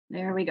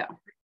There we go.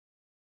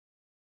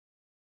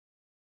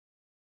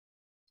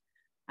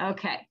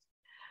 Okay.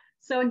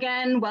 So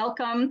again,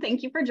 welcome.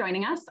 Thank you for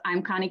joining us.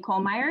 I'm Connie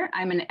Kohlmeyer.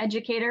 I'm an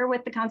educator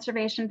with the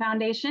Conservation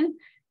Foundation.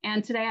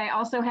 And today I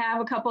also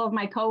have a couple of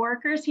my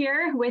coworkers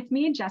here with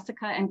me,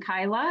 Jessica and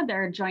Kyla.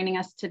 They're joining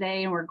us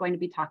today, and we're going to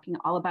be talking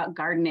all about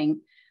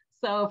gardening.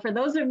 So for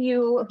those of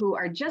you who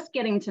are just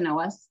getting to know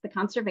us, the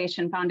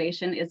Conservation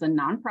Foundation is a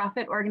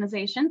nonprofit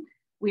organization.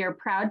 We are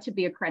proud to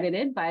be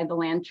accredited by the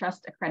Land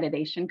Trust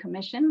Accreditation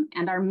Commission,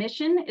 and our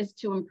mission is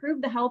to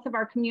improve the health of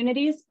our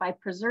communities by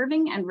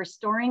preserving and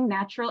restoring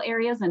natural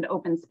areas and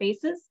open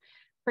spaces,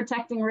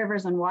 protecting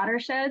rivers and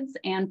watersheds,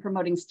 and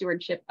promoting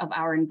stewardship of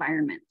our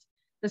environment.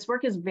 This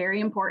work is very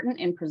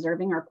important in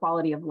preserving our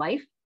quality of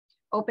life.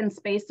 Open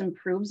space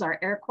improves our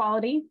air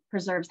quality,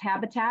 preserves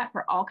habitat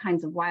for all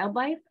kinds of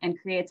wildlife, and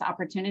creates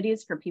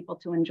opportunities for people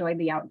to enjoy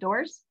the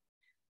outdoors.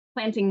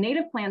 Planting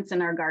native plants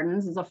in our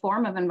gardens is a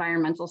form of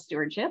environmental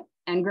stewardship,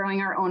 and growing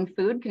our own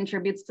food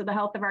contributes to the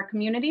health of our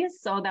communities.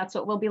 So that's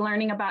what we'll be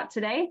learning about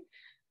today.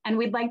 And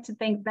we'd like to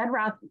thank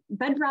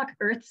Bedrock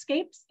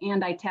Earthscapes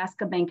and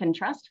Itasca Bank and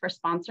Trust for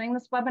sponsoring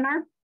this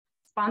webinar.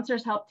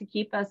 Sponsors help to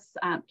keep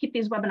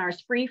these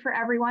webinars free for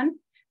everyone.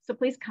 So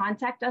please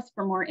contact us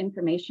for more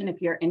information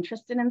if you're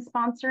interested in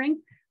sponsoring.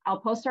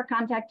 I'll post our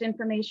contact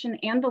information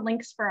and the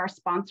links for our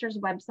sponsors'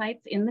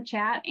 websites in the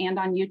chat and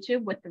on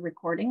YouTube with the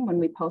recording when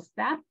we post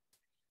that.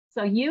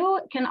 So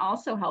you can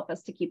also help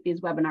us to keep these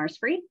webinars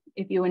free.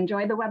 If you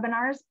enjoy the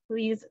webinars,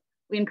 please,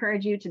 we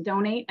encourage you to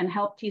donate and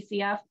help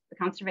TCF, the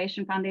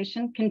Conservation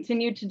Foundation,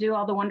 continue to do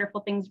all the wonderful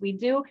things we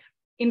do,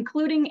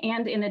 including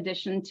and in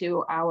addition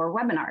to our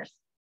webinars.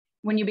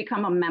 When you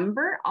become a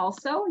member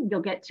also,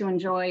 you'll get to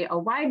enjoy a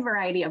wide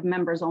variety of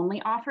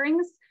members-only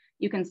offerings.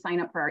 You can sign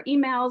up for our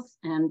emails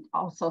and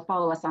also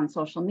follow us on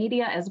social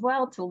media as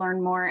well to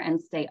learn more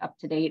and stay up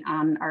to date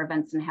on our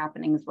events and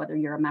happenings, whether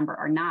you're a member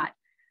or not.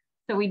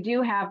 So we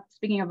do have,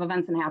 speaking of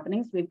events and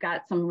happenings, we've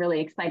got some really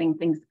exciting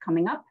things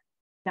coming up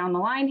down the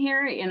line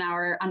here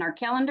on our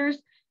calendars.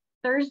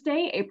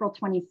 Thursday, April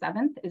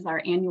 27th is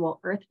our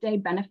annual Earth Day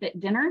benefit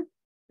dinner.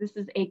 This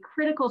is a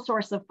critical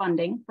source of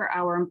funding for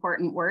our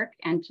important work,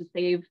 and to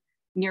save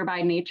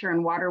nearby nature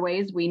and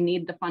waterways, we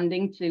need the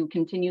funding to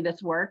continue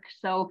this work.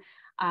 So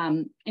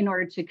in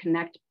order to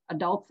connect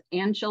adults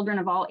and children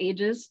of all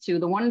ages to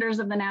the wonders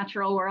of the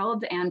natural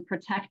world and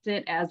protect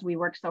it as we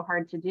work so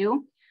hard to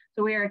do.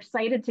 So we are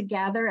excited to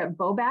gather at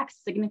Bobac's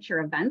signature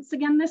events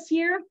again this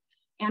year.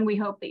 And we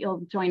hope that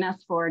you'll join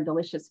us for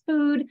delicious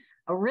food,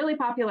 a really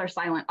popular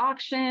silent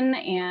auction,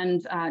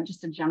 and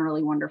just a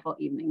generally wonderful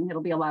evening.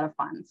 It'll be a lot of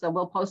fun. So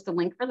we'll post a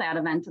link for that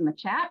event in the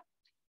chat.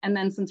 And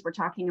then since we're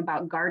talking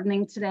about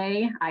gardening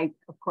today, I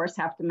of course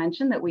have to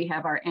mention that we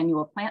have our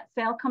annual plant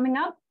sale coming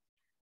up.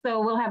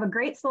 So we'll have a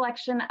great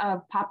selection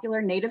of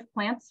popular native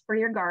plants for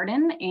your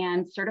garden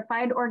and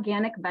certified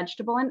organic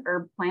vegetable and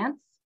herb plants.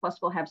 Plus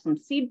we'll have some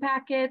seed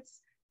packets,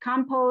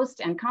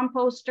 compost and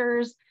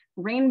composters,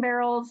 rain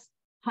barrels,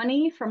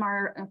 honey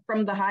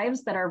from the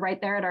hives that are right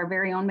there at our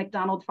very own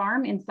McDonald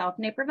Farm in South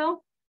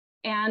Naperville.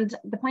 And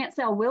the plant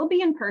sale will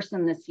be in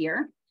person this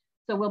year.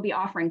 So we'll be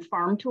offering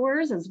farm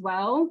tours as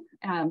well.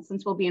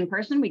 Since we'll be in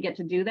person, we get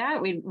to do that.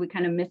 We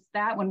kind of missed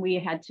that when we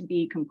had to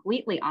be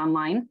completely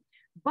online.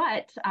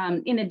 But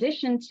in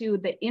addition to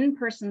the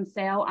in-person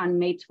sale on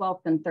May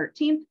 12th and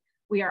 13th,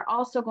 we are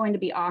also going to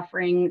be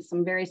offering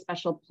some very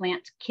special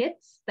plant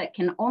kits that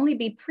can only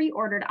be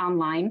pre-ordered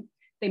online.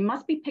 They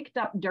must be picked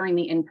up during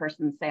the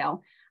in-person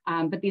sale.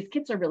 But these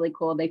kits are really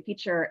cool. They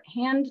feature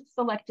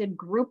hand-selected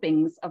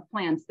groupings of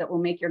plants that will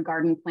make your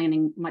garden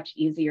planning much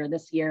easier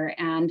this year.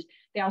 And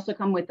they also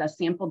come with a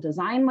sample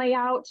design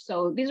layout.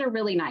 So these are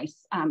really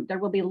nice. There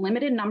will be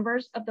limited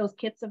numbers of those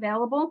kits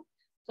available.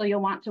 So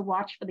you'll want to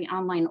watch for the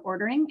online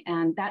ordering,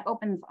 and that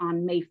opens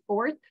on May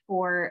 4th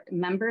for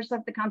members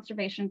of the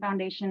Conservation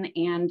Foundation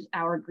and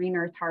our Green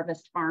Earth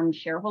Harvest Farm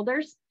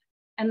shareholders.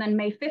 And then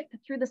May 5th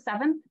through the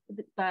 7th,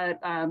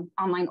 the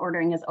online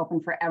ordering is open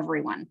for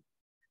everyone.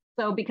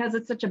 So because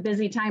it's such a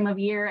busy time of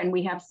year and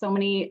we have so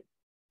many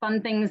fun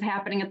things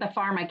happening at the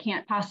farm, I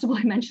can't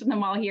possibly mention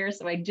them all here.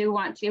 So I do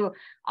want to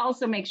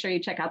also make sure you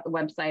check out the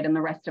website and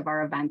the rest of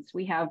our events.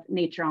 We have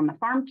Nature on the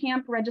Farm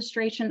Camp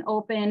registration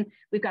open.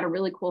 We've got a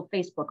really cool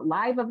Facebook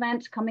Live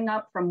event coming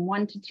up from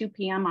 1 to 2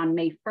 p.m. on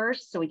May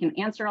 1st. So we can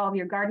answer all of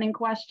your gardening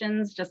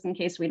questions just in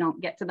case we don't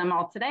get to them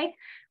all today.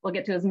 We'll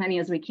get to as many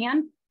as we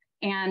can.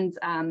 And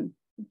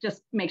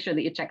just make sure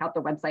that you check out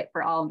the website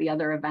for all of the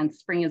other events.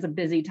 Spring is a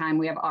busy time.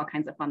 We have all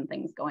kinds of fun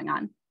things going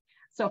on.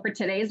 So for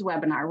today's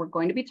webinar, we're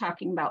going to be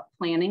talking about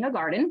planning a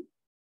garden.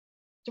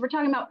 So we're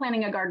talking about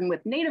planning a garden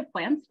with native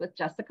plants with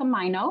Jessica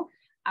Mino,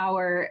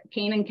 our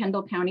Kane and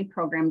Kendall County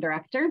Program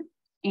Director.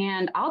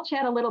 And I'll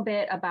chat a little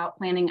bit about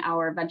planning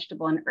our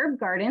vegetable and herb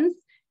gardens.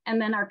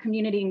 And then our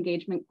Community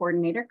Engagement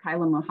Coordinator,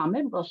 Kyla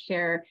Muhammad, will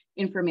share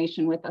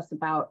information with us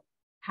about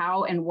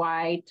how and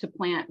why to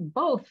plant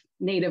both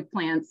native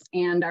plants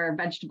and our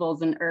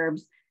vegetables and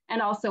herbs,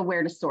 and also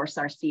where to source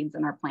our seeds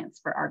and our plants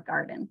for our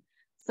garden.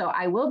 So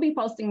I will be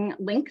posting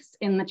links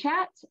in the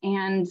chat.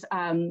 And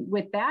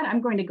with that,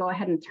 I'm going to go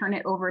ahead and turn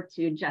it over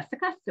to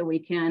Jessica so we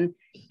can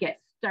get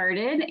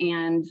started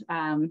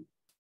and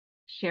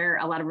share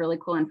a lot of really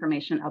cool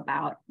information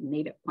about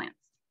native plants.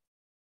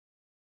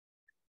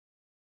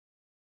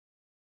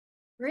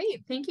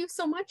 Great, thank you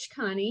so much,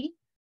 Connie.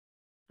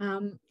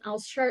 I'll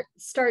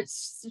start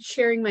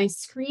sharing my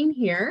screen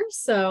here.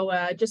 So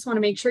just want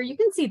to make sure you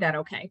can see that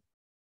okay.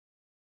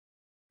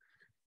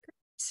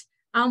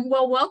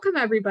 Well, welcome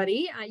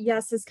everybody.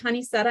 Yes, as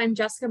Connie said, I'm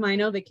Jessica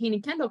Mino, the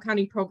Caney-Kendall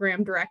County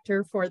Program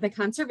Director for the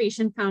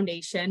Conservation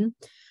Foundation.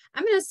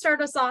 I'm going to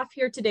start us off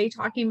here today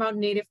talking about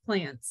native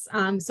plants.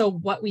 So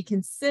what we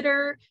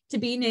consider to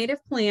be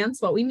native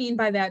plants, what we mean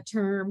by that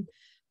term,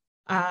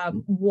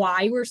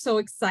 why we're so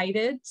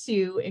excited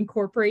to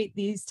incorporate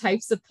these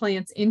types of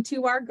plants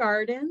into our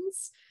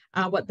gardens,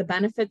 what the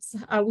benefits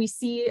we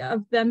see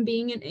of them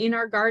being in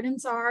our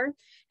gardens are,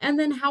 and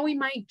then how we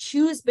might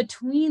choose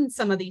between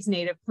some of these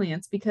native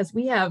plants, because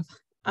we have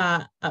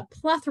a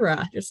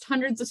plethora, just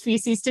hundreds of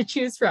species to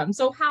choose from.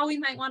 So how we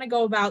might want to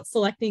go about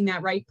selecting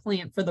that right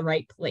plant for the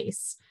right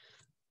place.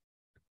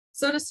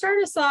 So to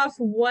start us off,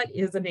 what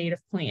is a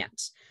native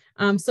plant?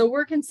 So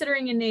we're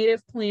considering a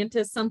native plant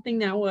as something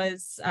that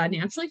was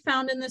naturally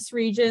found in this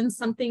region,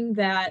 something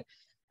that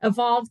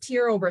evolved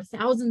here over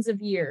thousands of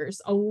years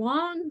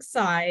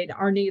alongside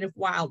our native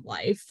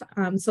wildlife.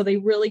 So they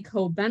really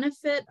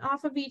co-benefit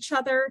off of each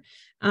other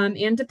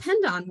and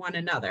depend on one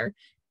another.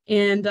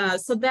 And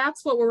so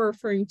that's what we're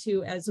referring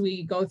to as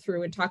we go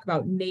through and talk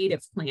about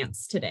native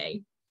plants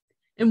today.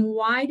 And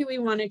why do we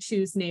want to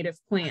choose native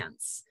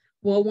plants?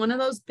 Well, one of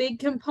those big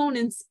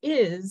components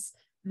is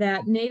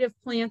that native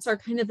plants are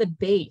kind of the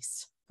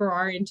base for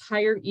our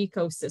entire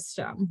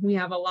ecosystem. We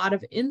have a lot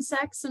of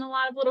insects and a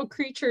lot of little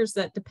creatures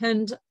that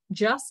depend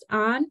just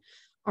on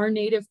our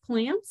native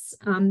plants.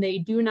 They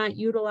do not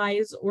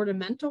utilize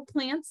ornamental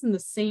plants in the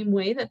same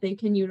way that they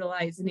can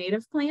utilize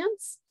native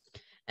plants.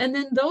 And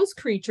then those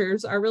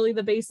creatures are really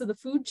the base of the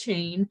food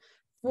chain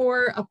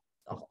for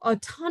a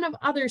ton of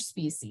other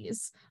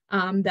species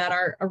that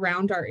are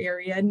around our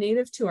area,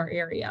 native to our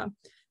area.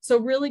 So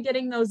really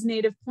getting those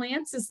native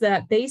plants is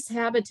that base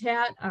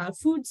habitat,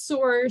 food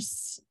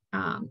source,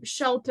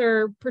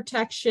 shelter,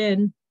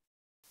 protection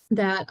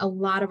that a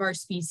lot of our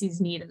species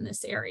need in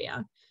this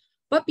area.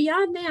 But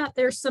beyond that,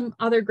 there's some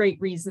other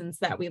great reasons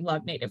that we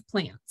love native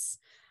plants.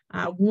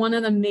 One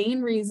of the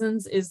main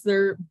reasons is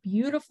their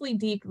beautifully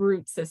deep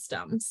root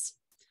systems.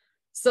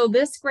 So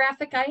this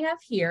graphic I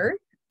have here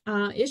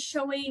is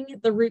showing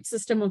the root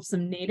system of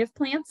some native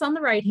plants on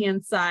the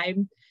right-hand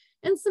side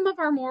and some of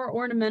our more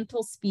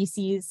ornamental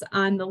species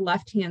on the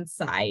left-hand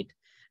side.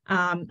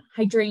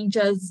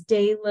 Hydrangeas,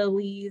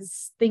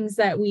 daylilies, things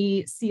that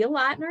we see a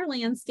lot in our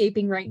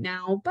landscaping right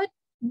now, but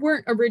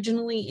weren't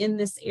originally in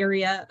this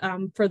area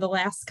for the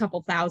last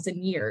couple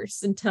thousand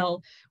years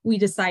until we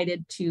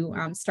decided to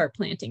start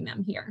planting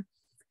them here.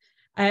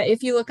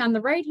 If you look on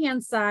the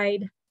right-hand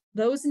side,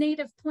 those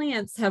native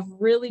plants have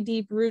really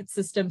deep root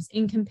systems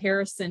in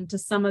comparison to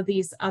some of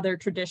these other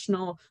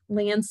traditional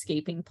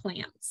landscaping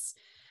plants.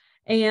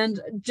 And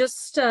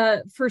just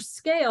for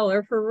scale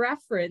or for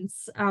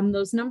reference,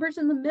 those numbers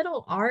in the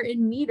middle are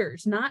in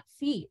meters, not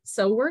feet.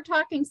 So we're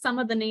talking some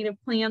of the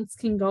native plants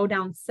can go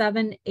down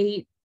 7,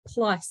 8+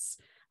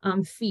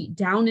 feet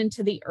down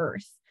into the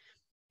earth.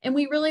 And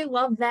we really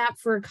love that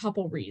for a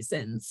couple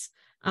reasons.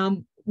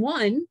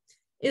 One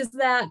is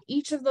that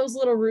each of those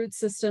little root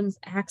systems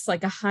acts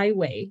like a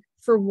highway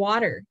for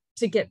water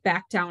to get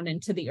back down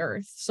into the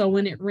earth. So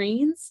when it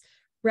rains,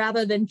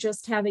 rather than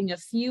just having a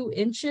few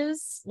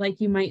inches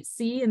like you might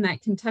see in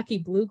that Kentucky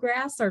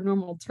bluegrass, our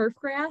normal turf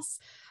grass,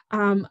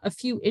 a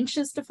few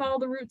inches to follow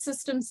the root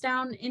systems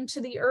down into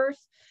the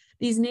earth,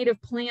 these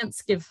native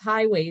plants give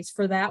highways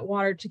for that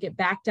water to get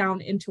back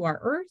down into our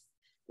earth,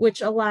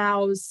 which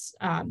allows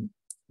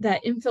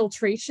that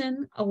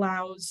infiltration,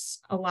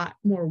 allows a lot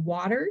more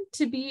water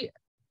to be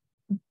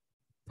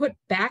put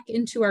back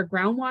into our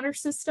groundwater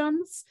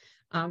systems,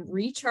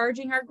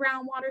 recharging our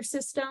groundwater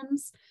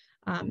systems.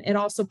 It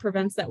also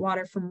prevents that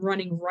water from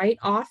running right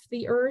off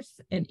the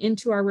earth and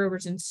into our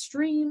rivers and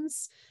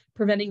streams,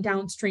 preventing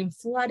downstream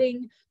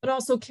flooding, but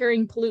also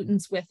carrying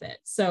pollutants with it.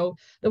 So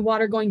the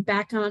water going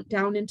back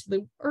down into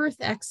the earth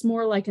acts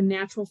more like a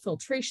natural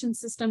filtration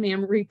system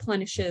and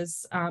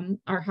replenishes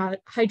our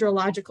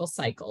hydrological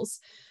cycles.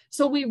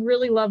 So we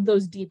really love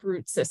those deep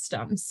root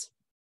systems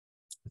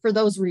for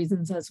those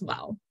reasons as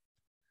well.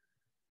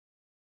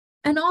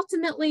 And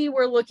ultimately,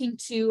 we're looking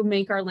to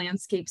make our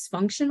landscapes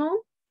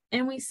functional.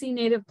 And we see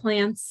native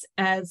plants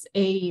as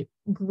a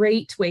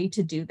great way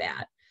to do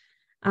that.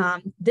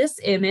 This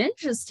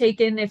image is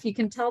taken, if you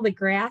can tell, the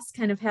grass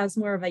kind of has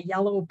more of a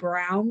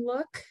yellow-brown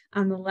look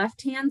on the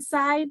left-hand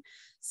side.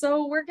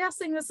 So we're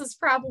guessing this is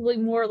probably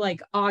more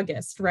like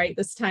August, right,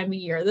 this time of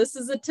year. This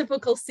is a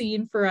typical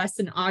scene for us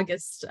in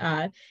August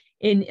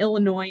in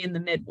Illinois in the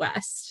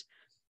Midwest.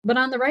 But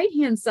on the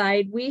right-hand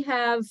side, we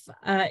have,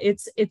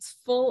 it's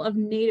full of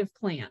native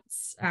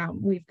plants.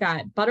 We've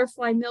got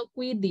butterfly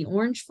milkweed, the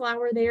orange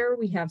flower there.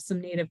 We have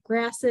some native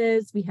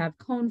grasses. We have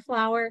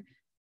coneflower,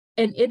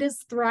 and it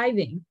is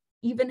thriving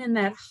even in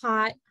that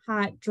hot,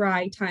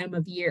 dry time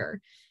of year.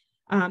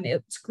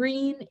 It's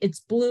green, it's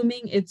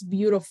blooming, it's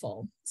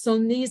beautiful. So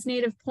these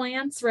native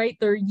plants, right,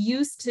 they're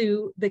used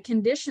to the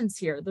conditions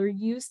here. They're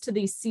used to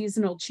these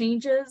seasonal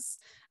changes.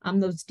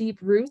 Those deep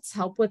roots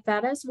help with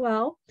that as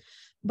well.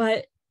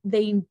 But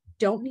they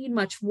don't need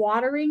much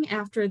watering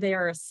after they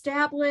are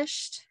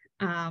established.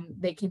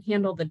 They can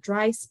handle the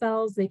dry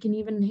spells. They can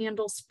even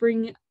handle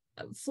spring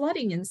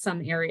flooding in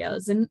some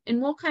areas. And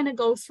we'll kind of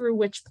go through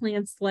which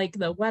plants like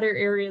the wetter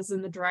areas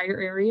and the drier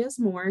areas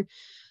more.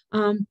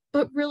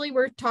 But really,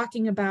 we're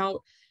talking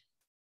about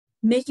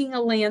making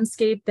a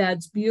landscape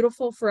that's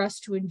beautiful for us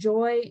to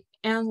enjoy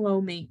and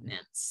low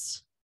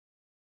maintenance.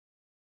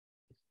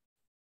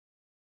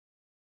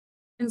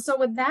 And so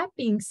with that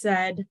being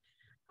said,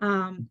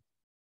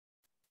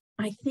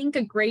 I think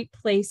a great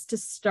place to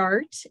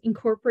start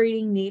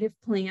incorporating native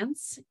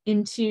plants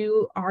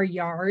into our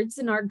yards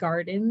and our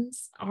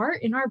gardens are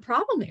in our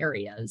problem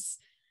areas.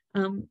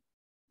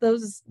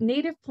 Those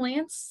native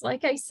plants,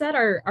 like I said,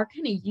 are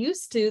kind of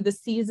used to the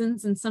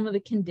seasons and some of the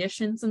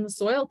conditions and the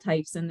soil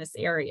types in this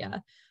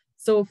area.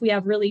 So if we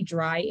have really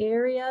dry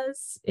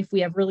areas, if we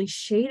have really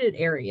shaded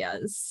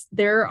areas,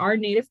 there are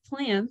native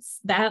plants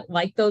that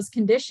like those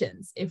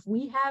conditions. If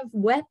we have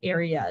wet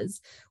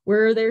areas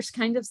where there's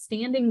kind of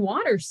standing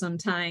water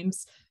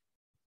sometimes,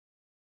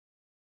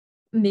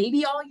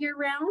 maybe all year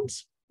round,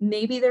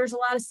 maybe there's a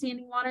lot of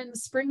standing water in the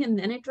spring and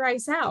then it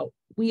dries out.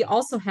 We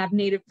also have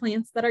native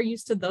plants that are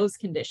used to those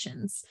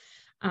conditions.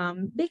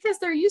 Because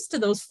they're used to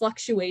those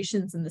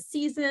fluctuations in the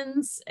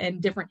seasons and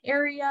different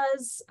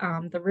areas,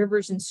 the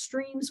rivers and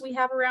streams we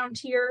have around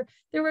here.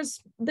 There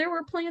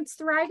were plants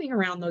thriving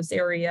around those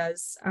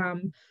areas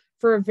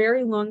for a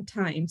very long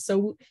time.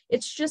 So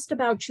it's just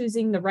about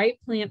choosing the right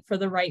plant for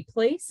the right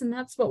place. And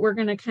that's what we're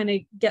going to kind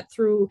of get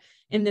through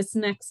in this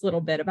next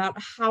little bit about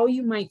how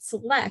you might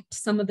select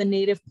some of the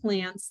native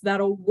plants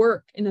that'll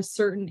work in a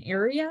certain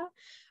area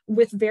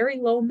with very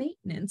low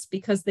maintenance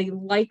because they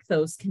like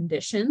those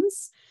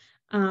conditions.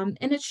 And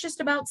it's just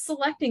about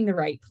selecting the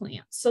right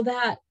plant so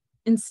that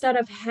instead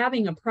of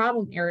having a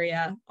problem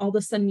area, all of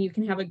a sudden you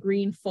can have a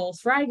green, full,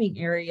 thriving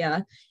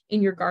area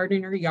in your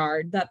garden or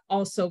yard that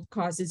also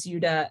causes you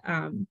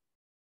to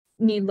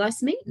need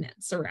less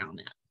maintenance around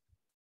that.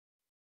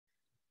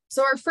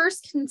 So our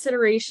first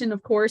consideration,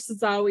 of course,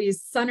 is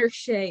always sun or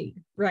shade,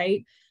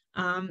 right?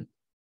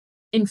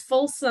 In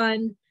full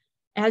sun,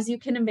 as you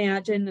can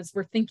imagine, as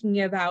we're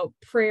thinking about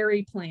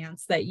prairie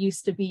plants that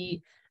used to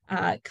be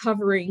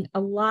covering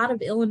a lot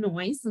of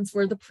Illinois, since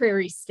we're the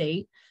prairie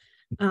state,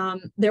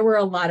 there were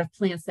a lot of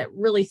plants that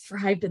really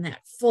thrived in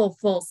that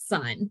full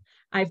sun.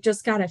 I've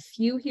just got a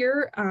few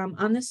here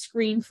on the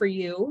screen for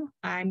you.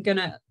 I'm going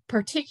to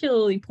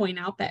particularly point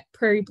out that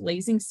prairie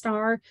blazing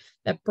star,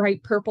 that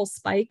bright purple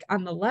spike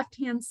on the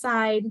left-hand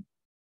side,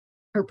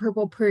 or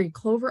purple prairie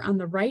clover on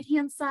the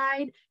right-hand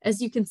side.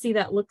 As you can see,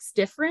 that looks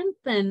different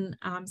than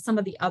some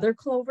of the other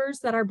clovers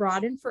that are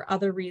brought in for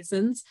other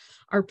reasons.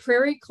 Our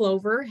prairie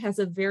clover has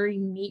a very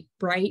neat,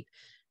 bright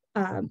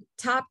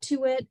top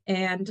to it,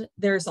 and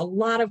there's a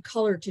lot of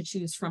color to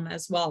choose from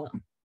as well.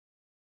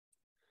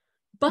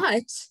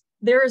 But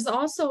there is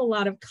also a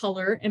lot of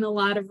color and a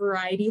lot of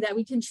variety that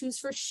we can choose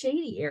for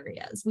shady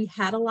areas. We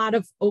had a lot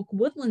of oak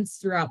woodlands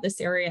throughout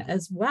this area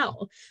as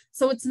well.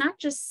 So it's not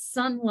just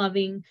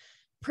sun-loving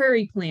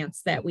prairie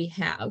plants that we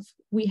have.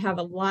 We have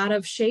a lot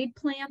of shade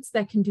plants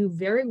that can do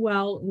very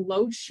well in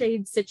low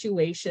shade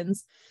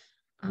situations.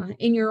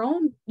 In your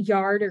own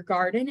yard or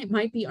garden, it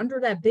might be under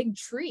that big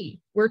tree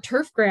where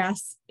turf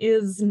grass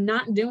is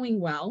not doing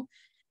well.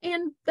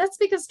 And that's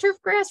because turf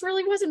grass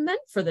really wasn't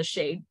meant for the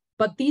shade,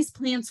 but these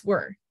plants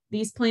were.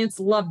 These plants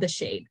love the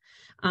shade.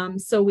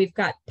 So we've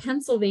got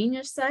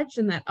Pennsylvania sedge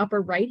in that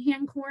upper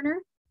right-hand corner.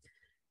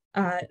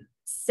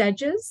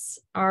 Sedges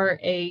are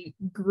a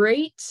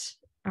great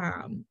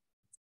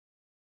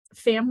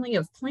family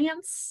of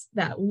plants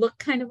that look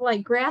kind of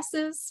like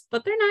grasses,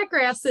 but they're not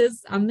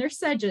grasses, they're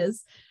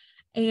sedges.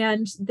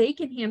 And they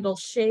can handle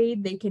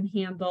shade,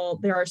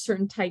 there are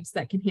certain types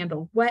that can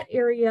handle wet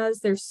areas.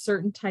 There's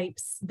certain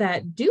types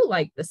that do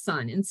like the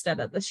sun instead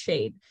of the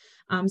shade.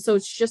 So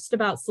it's just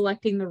about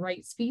selecting the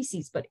right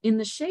species. But in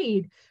the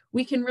shade,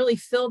 we can really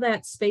fill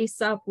that space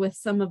up with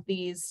some of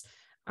these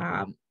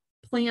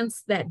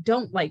plants that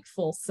don't like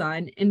full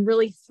sun and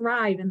really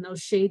thrive in those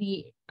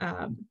shady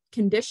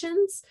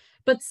conditions,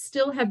 but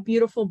still have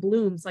beautiful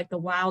blooms like the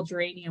wild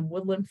geranium,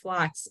 woodland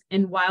phlox,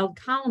 and wild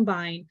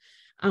columbine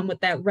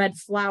with that red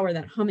flower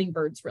that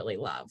hummingbirds really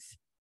love.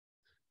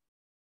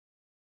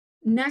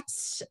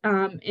 Next,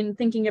 in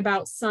thinking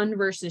about sun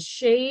versus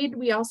shade,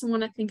 we also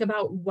want to think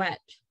about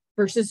wet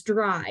versus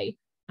dry.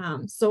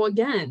 So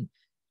again,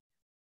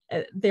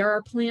 there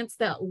are plants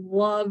that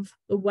love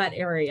the wet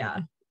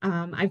area.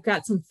 I've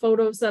got some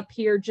photos up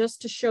here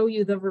just to show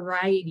you the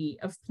variety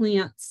of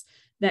plants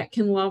that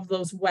can love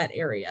those wet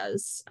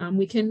areas.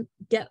 We can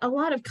get a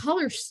lot of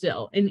color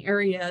still in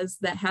areas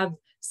that have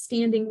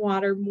standing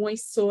water,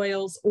 moist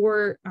soils,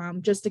 or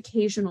just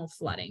occasional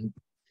flooding.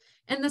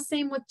 And the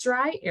same with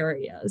dry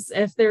areas.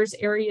 If there's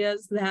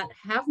areas that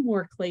have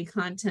more clay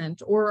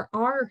content or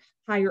are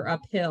higher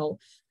uphill,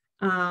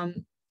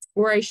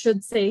 or I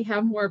should say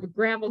have more of a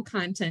gravel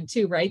content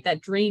too, right?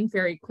 That drain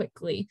very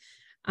quickly.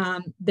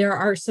 There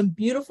are some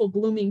beautiful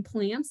blooming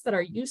plants that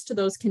are used to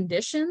those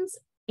conditions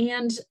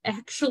and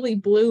actually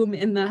bloom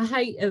in the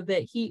height of the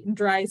heat and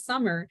dry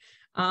summer,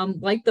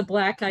 like the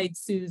black-eyed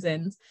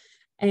Susans,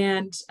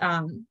 and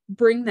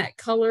bring that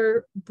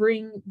color,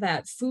 bring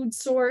that food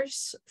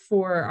source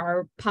for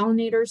our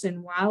pollinators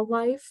and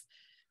wildlife,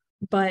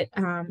 but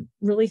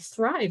really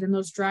thrive in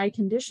those dry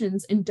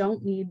conditions and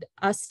don't need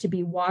us to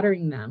be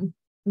watering them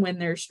when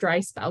there's dry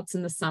spouts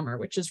in the summer,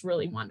 which is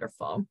really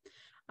wonderful.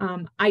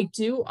 I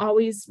do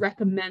always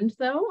recommend,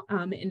 though,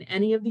 in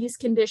any of these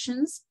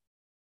conditions,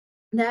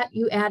 that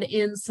you add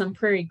in some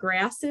prairie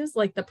grasses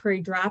like the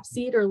prairie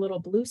dropseed or little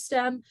blue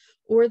stem,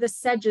 or the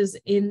sedges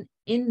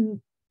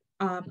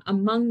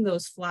among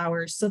those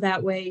flowers, so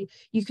that way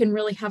you can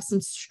really have some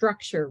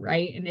structure,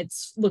 right? And it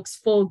looks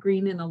full,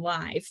 green, and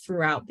alive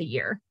throughout the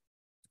year.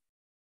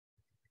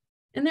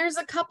 And there's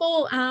a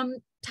couple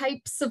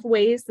types of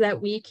ways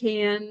that we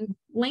can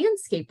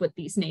landscape with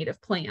these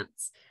native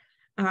plants.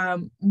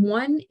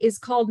 One is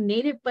called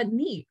native but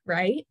neat,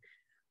 right?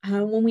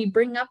 When we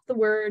bring up the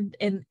word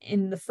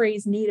in the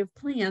phrase native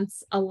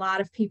plants, a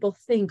lot of people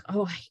think,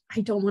 oh,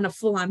 I don't want a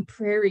full-on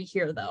prairie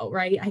here though,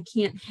 right? I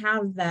can't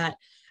have that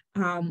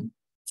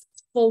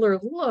fuller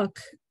look,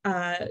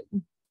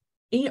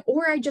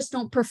 or I just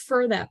don't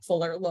prefer that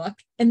fuller look,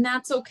 and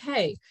that's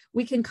okay.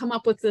 We can come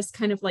up with this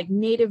kind of like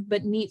native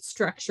but neat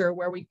structure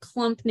where we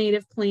clump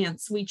native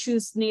plants. We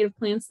choose native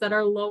plants that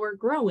are lower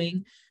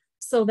growing,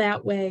 so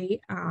that way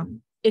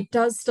it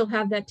does still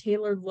have that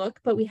tailored look,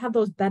 but we have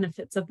those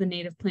benefits of the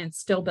native plants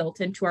still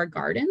built into our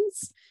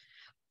gardens.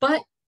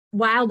 But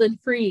wild and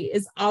free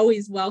is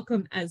always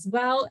welcome as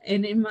well,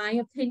 and in my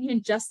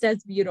opinion, just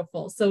as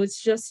beautiful. So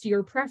it's just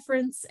your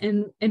preference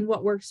and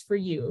what works for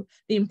you.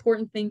 The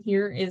important thing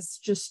here is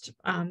just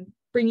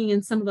bringing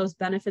in some of those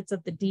benefits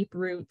of the deep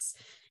roots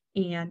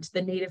and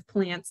the native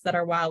plants that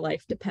our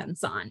wildlife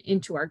depends on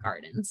into our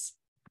gardens.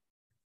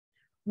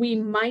 We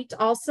might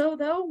also,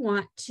 though,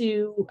 want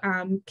to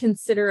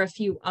consider a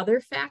few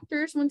other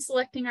factors when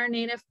selecting our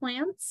native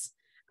plants.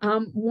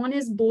 One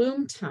is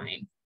bloom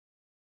time.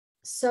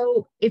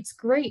 So it's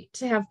great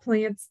to have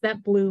plants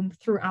that bloom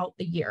throughout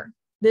the year.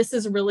 This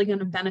is really going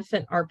to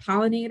benefit our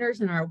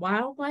pollinators and our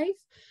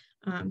wildlife.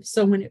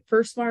 So when it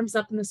first warms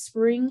up in the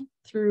spring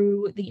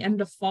through the end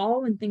of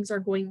fall and things are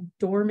going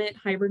dormant,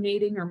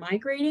 hibernating, or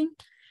migrating,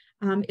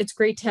 it's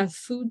great to have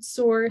food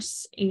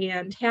source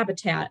and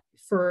habitat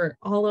for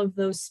all of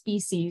those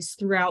species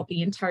throughout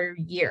the entire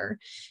year.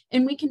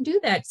 And we can do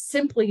that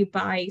simply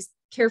by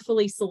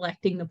carefully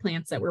selecting the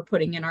plants that we're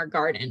putting in our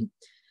garden.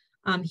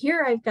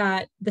 Here I've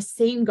got the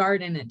same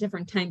garden at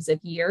different times of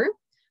year.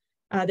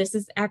 This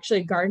is actually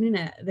a garden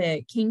at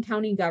the King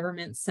County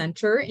Government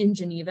Center in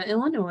Geneva,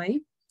 Illinois.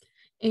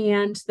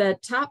 And the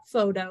top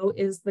photo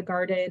is the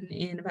garden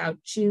in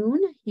about June.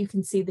 You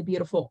can see the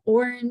beautiful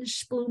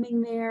orange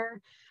blooming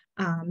there.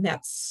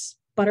 That's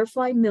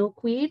butterfly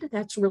milkweed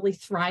that's really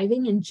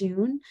thriving in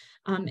June,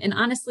 and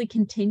honestly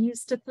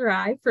continues to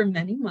thrive for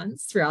many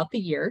months throughout the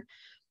year.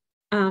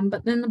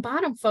 But then the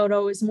bottom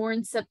photo is more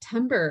in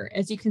September.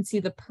 As you can see,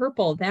 the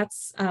purple,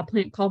 that's a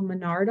plant called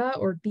Monarda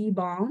or bee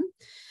balm.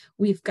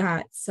 We've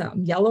got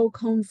some yellow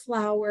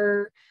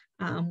coneflower.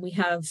 We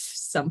have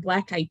some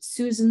black-eyed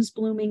Susans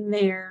blooming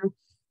there.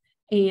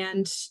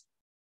 And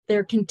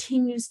there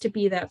continues to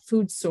be that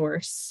food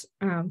source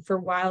for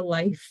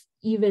wildlife,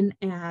 even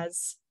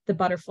as the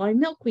butterfly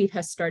milkweed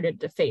has started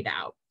to fade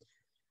out.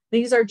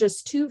 These are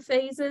just two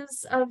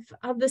phases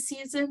of the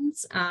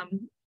seasons.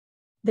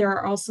 There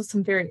are also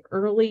some very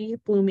early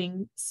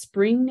blooming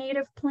spring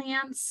native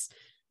plants.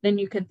 Then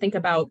you can think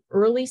about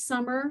early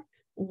summer,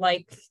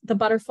 like the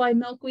butterfly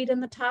milkweed in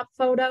the top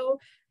photo.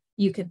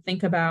 You can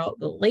think about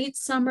the late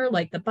summer,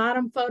 like the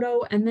bottom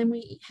photo. And then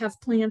we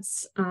have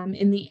plants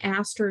in the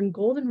aster and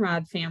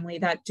goldenrod family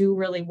that do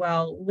really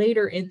well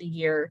later in the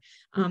year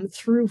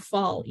through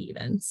fall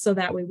even. So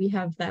that way we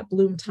have that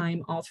bloom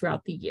time all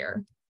throughout the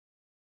year.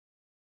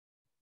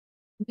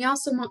 We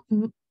also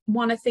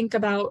want to think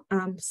about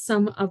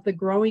some of the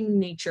growing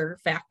nature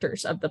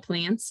factors of the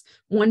plants,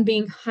 one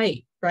being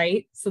height,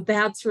 right? So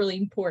that's really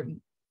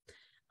important.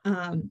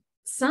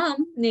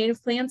 Some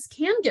native plants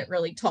can get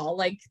really tall,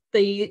 like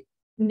the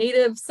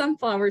native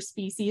sunflower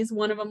species,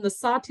 one of them, the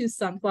sawtooth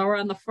sunflower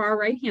on the far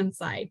right-hand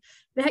side,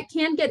 that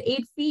can get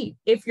 8 feet.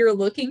 If you're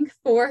looking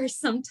for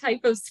some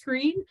type of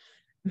screen,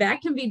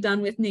 that can be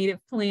done with native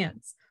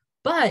plants,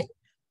 but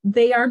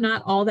they are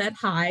not all that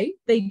high.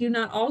 They do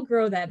not all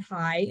grow that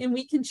high, and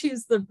we can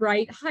choose the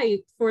right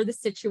height for the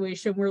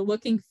situation we're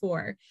looking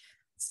for,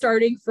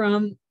 starting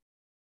from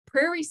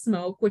prairie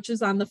smoke, which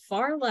is on the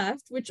far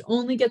left, which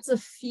only gets a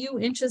few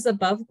inches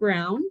above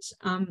ground.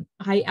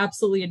 I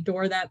absolutely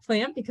adore that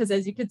plant because,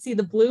 as you can see,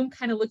 the bloom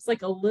kind of looks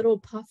like a little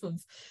puff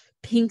of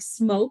pink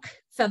smoke,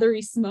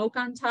 feathery smoke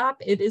on top.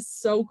 It is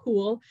so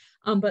cool,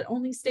 but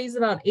only stays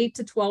about 8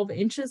 to 12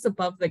 inches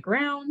above the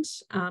ground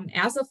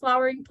as a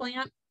flowering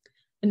plant.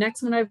 The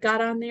next one I've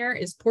got on there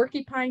is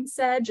porcupine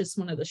sedge. It's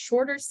one of the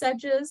shorter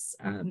sedges,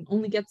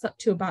 only gets up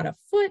to about a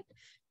foot.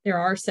 There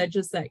are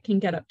sedges that can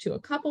get up to a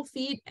couple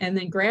feet, and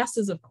then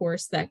grasses, of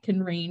course, that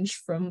can range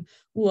from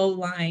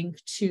low-lying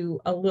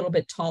to a little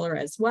bit taller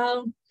as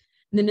well.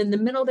 And then in the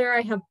middle there, I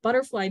have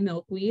butterfly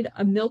milkweed,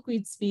 a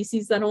milkweed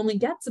species that only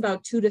gets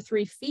about 2 to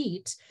 3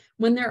 feet,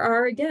 when there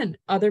are, again,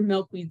 other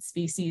milkweed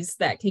species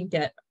that can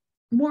get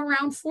more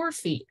around 4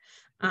 feet.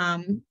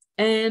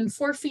 And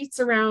 4 feet's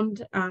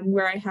around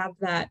where I have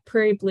that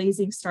prairie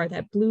blazing star,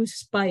 that blue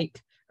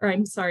spike, or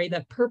I'm sorry,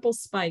 that purple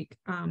spike,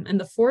 and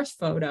the fourth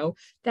photo,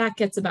 that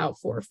gets about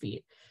 4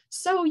 feet.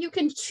 So you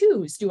can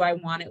choose, do I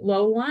want it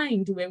low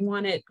lying? Do I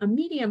want it a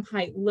medium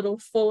height, little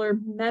fuller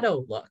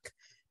meadow look?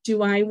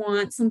 Do I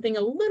want something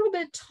a little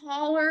bit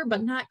taller,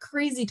 but not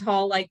crazy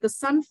tall like the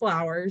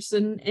sunflowers,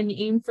 and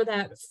aim for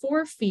that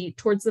 4 feet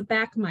towards the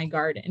back of my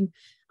garden,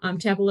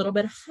 to have a little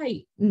bit of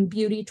height and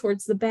beauty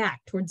towards the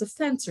back, towards a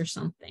fence or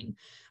something.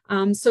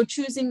 So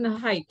choosing the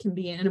height can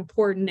be an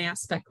important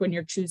aspect when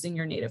you're choosing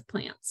your native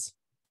plants.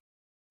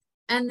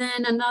 And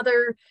then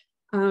another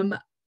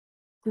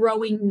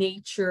growing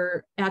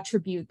nature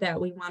attribute that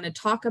we want to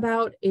talk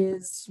about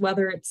is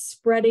whether it's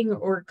spreading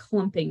or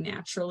clumping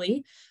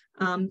naturally.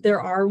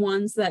 There are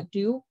ones that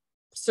do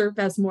serve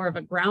as more of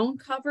a ground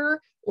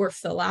cover or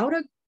fill out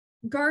a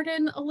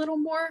garden a little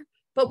more,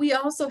 but we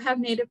also have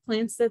native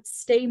plants that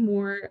stay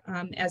more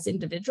as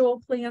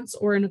individual plants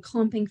or in a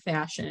clumping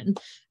fashion.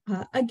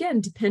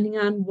 Again, depending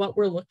on what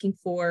we're looking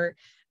for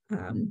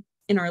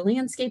in our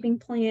landscaping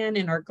plan,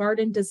 in our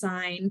garden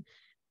design,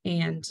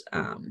 and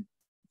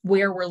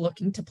where we're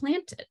looking to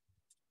plant it.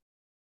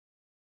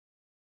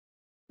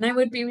 And I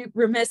would be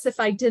remiss if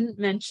I didn't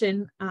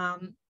mention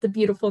the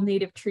beautiful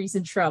native trees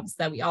and shrubs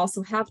that we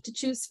also have to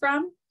choose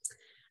from.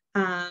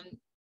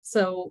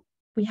 So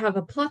we have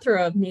a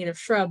plethora of native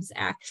shrubs,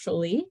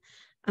 actually,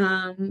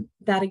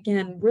 that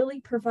again really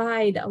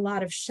provide a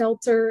lot of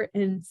shelter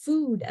and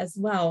food as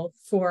well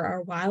for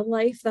our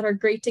wildlife, that are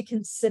great to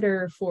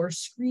consider for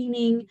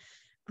screening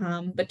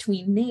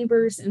between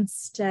neighbors,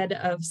 instead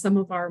of some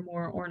of our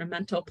more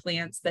ornamental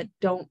plants that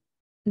don't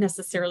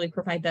necessarily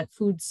provide that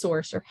food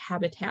source or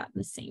habitat in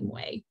the same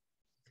way.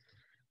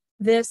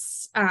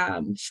 This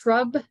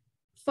shrub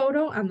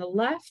photo on the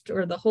left,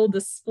 or the whole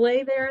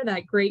display there,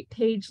 that great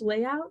page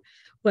layout,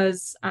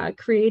 was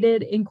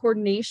created in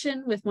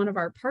coordination with one of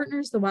our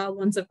partners, the Wild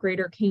Ones of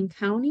Greater Kane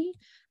County,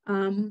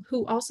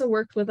 who also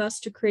worked with us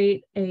to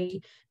create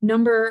a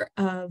number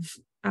of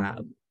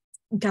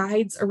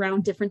guides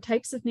around different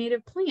types of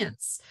native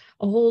plants,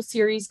 a whole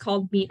series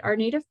called Meet Our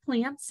Native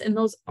Plants, and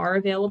those are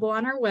available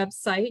on our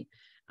website.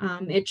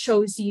 It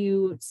shows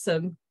you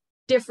some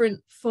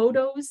different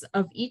photos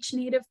of each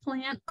native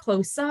plant,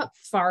 close up,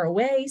 far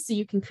away, so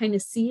you can kind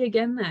of see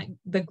again that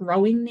the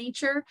growing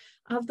nature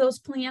of those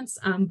plants.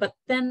 But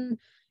then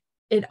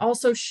it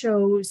also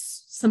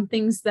shows some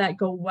things that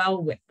go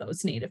well with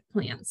those native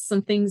plants,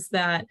 some things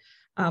that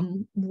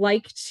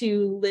like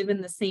to live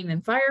in the same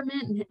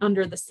environment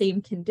under the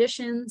same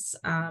conditions,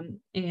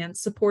 and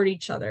support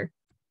each other.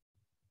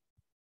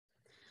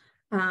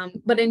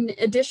 But in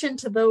addition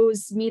to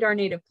those Meet Our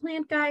Native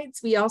Plant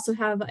guides, we also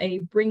have a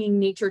Bringing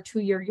Nature to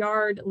Your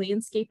Yard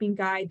landscaping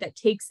guide that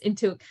takes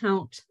into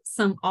account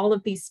all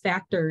of these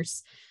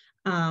factors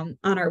on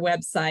our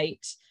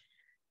website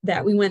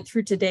that we went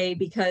through today,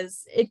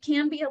 because it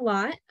can be a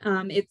lot.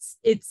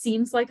 It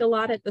seems like a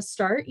lot at the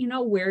start, you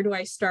know, where do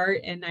I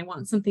start? And I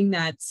want something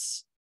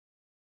that's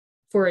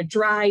for a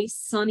dry,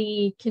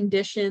 sunny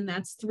condition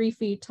that's 3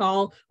 feet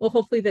tall. Well,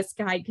 hopefully this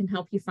guide can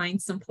help you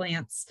find some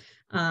plants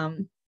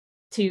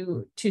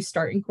to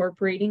start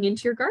incorporating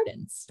into your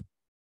gardens.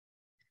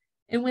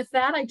 And with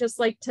that, I'd just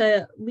like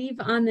to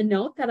leave on the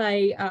note that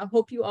I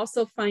hope you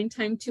also find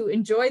time to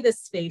enjoy this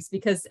space,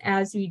 because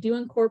as we do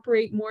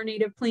incorporate more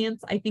native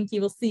plants, I think you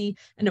will see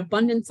an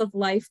abundance of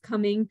life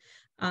coming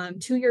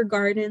to your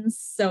gardens.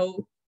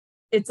 So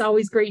it's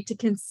always great to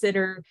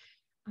consider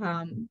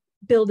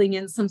building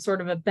in some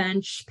sort of a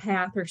bench,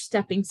 path, or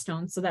stepping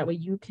stone, so that way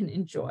you can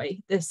enjoy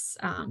this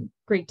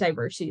great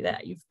diversity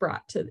that you've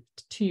brought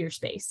to your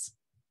space.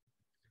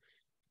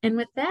 And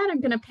with that,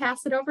 I'm going to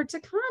pass it over to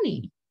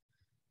Connie.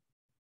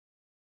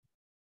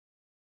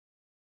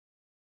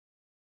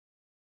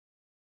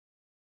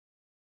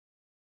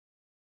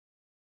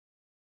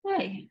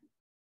 Hey,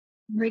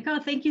 Rico,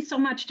 thank you so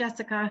much,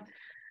 Jessica.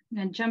 I'm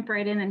going to jump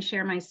right in and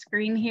share my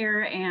screen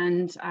here.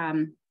 And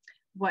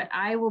what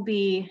I will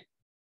be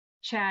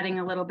chatting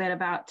a little bit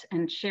about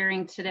and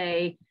sharing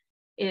today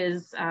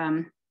is, let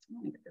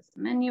me get this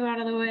menu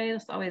out of the way.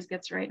 This always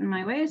gets right in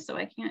my way, so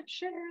I can't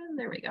share.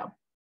 There we go.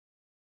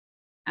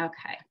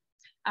 Okay.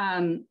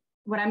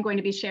 what I'm going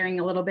to be sharing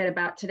a little bit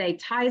about today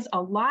ties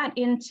a lot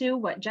into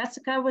what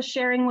Jessica was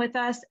sharing with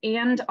us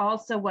and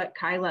also what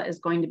Kyla is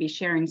going to be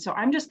sharing. So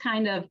I'm just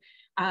kind of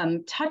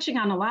touching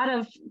on a lot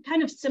of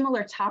kind of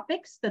similar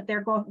topics that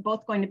they're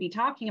both going to be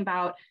talking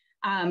about,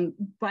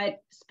 but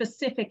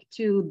specific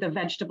to the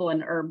vegetable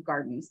and herb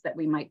gardens that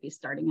we might be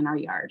starting in our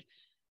yard.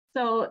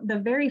 So the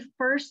very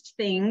first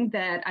thing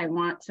that I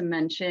want to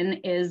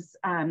mention is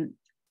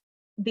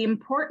the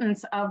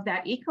importance of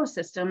that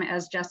ecosystem,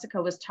 as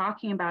Jessica was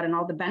talking about, and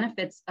all the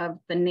benefits of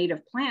the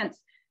native plants.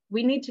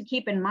 We need to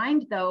keep in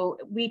mind, though,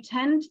 we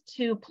tend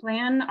to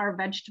plan our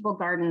vegetable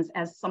gardens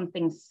as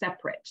something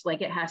separate,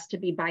 like it has to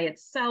be by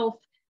itself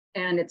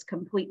and it's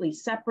completely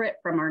separate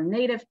from our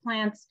native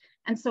plants.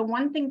 And so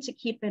one thing to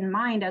keep in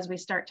mind as we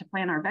start to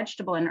plan our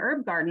vegetable and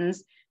herb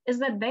gardens is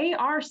that they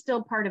are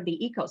still part of the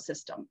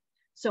ecosystem.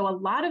 So a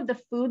lot of the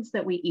foods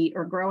that we eat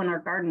or grow in our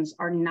gardens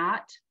are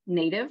not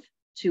native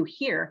to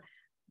here.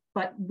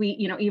 But we,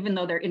 even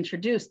though they're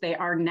introduced, they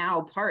are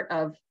now part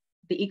of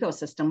the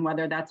ecosystem,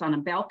 whether that's on a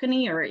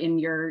balcony or in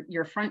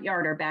your front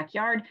yard or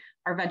backyard,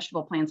 our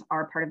vegetable plants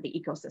are part of the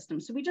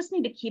ecosystem. So we just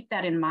need to keep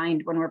that in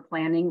mind when we're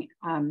planning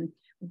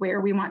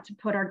where we want to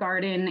put our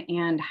garden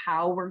and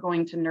how we're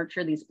going to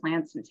nurture these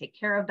plants and take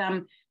care of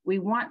them. We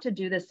want to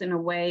do this in a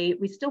way,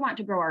 we still want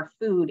to grow our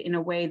food in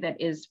a way that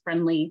is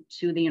friendly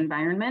to the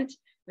environment.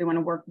 We want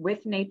to work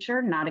with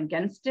nature, not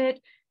against it.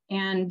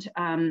 And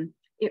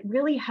it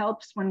really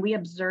helps when we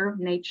observe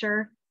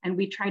nature and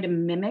we try to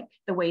mimic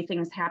the way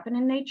things happen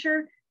in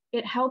nature.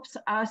 It helps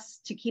us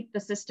to keep the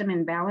system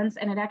in balance,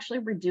 and it actually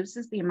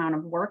reduces the amount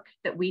of work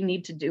that we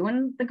need to do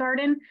in the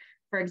garden.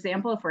 For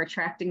example, if we're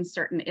attracting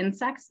certain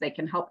insects, they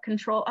can help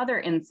control other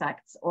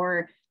insects.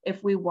 Or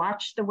if we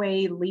watch the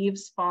way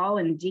leaves fall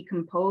and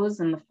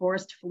decompose and the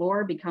forest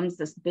floor becomes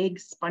this big,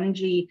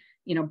 spongy,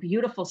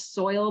 beautiful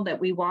soil that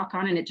we walk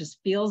on and it just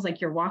feels like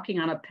you're walking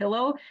on a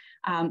pillow,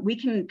 we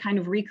can kind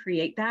of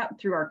recreate that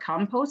through our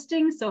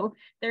composting. So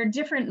there are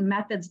different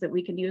methods that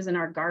we can use in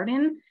our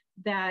garden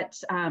that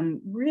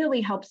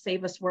really help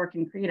save us work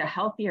and create a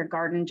healthier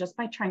garden just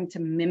by trying to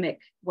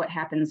mimic what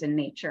happens in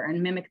nature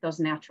and mimic those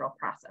natural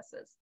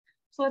processes.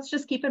 So let's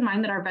just keep in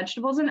mind that our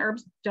vegetables and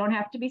herbs don't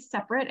have to be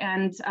separate,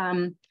 and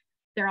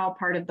they're all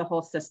part of the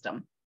whole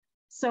system.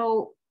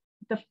 So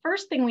the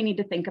first thing we need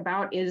to think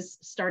about is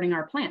starting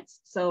our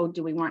plants. So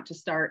do we want to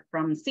start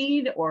from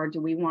seed, or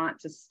do we want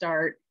to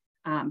start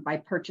by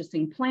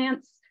purchasing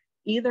plants?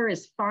 Either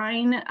is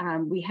fine.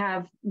 We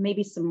have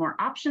maybe some more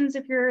options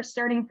if you're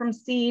starting from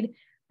seed,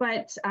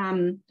 but,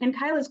 and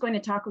Kyla is going to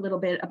talk a little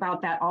bit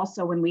about that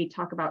also when we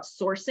talk about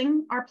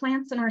sourcing our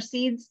plants and our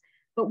seeds.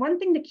 But one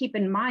thing to keep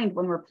in mind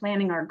when we're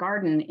planning our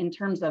garden in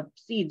terms of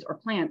seeds or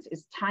plants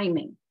is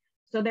timing.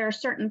 So there are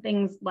certain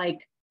things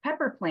like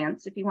pepper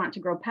plants, if you want to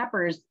grow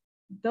peppers,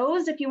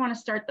 those, if you want to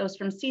start those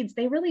from seeds,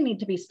 they really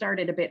need to be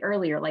started a bit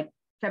earlier, like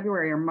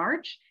February or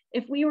March.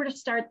 If we were to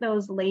start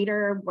those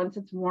later, once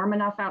it's warm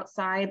enough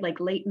outside, like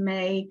late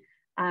May,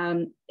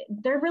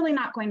 they're really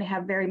not going to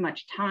have very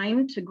much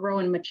time to grow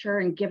and mature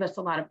and give us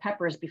a lot of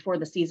peppers before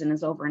the season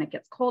is over and it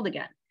gets cold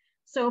again.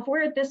 So if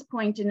we're at this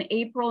point in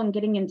April and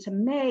getting into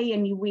May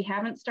and we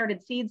haven't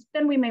started seeds,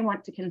 then we may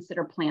want to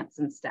consider plants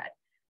instead.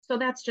 So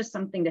that's just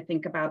something to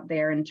think about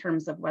there in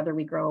terms of whether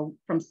we grow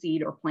from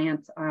seed or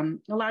plants.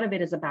 A lot of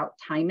it is about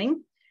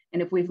timing.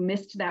 And if we've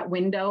missed that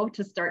window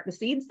to start the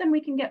seeds, then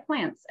we can get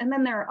plants. And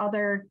then there are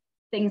other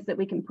things that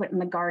we can put in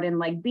the garden,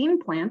 like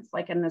bean plants,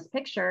 like in this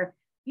picture.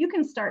 You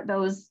can start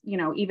those,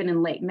 even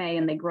in late May,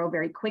 and they grow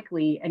very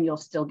quickly and you'll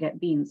still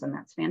get beans, and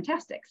that's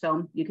fantastic.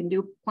 So you can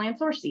do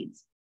plants or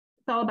seeds.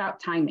 It's all about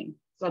timing.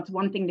 So that's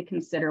one thing to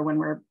consider when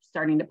we're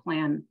starting to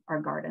plan our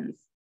gardens.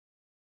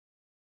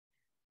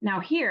 Now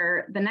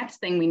here, the next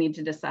thing we need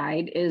to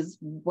decide is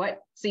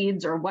what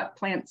seeds or what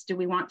plants do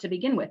we want to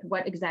begin with?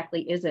 What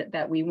exactly is it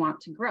that we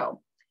want to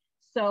grow?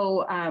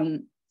 So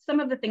some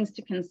of the things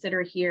to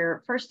consider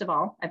here, first of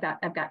all, I've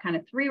got kind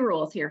of 3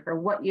 rules here for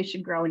what you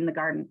should grow in the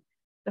garden.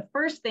 The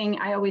first thing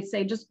I always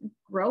say, just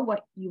grow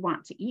what you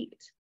want to eat.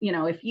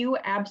 If you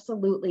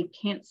absolutely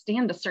can't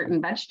stand a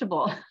certain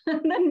vegetable,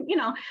 then,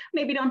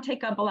 maybe don't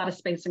take up a lot of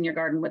space in your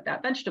garden with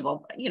that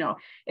vegetable. But,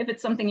 if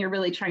it's something you're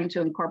really trying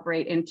to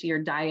incorporate into your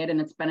diet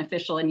and it's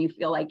beneficial and you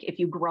feel like if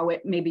you grow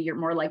it, maybe you're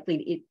more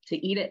likely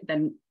to eat it,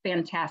 then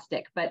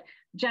fantastic. But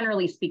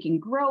generally speaking,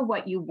 grow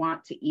what you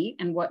want to eat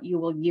and what you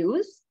will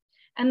use.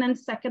 And then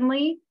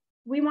secondly,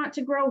 we want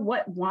to grow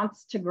what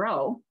wants to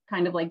grow,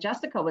 kind of like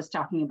Jessica was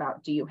talking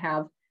about. Do you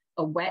have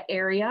a wet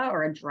area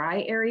or a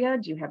dry area?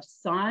 Do you have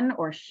sun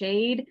or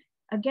shade?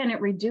 Again, it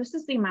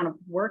reduces the amount of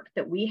work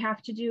that we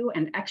have to do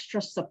and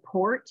extra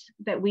support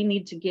that we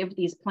need to give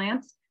these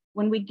plants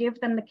when we give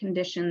them the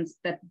conditions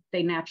that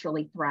they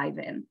naturally thrive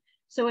in.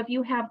 So if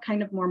you have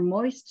kind of more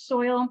moist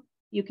soil,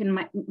 you can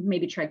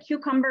maybe try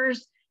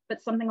cucumbers,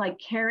 but something like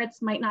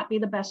carrots might not be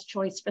the best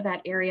choice for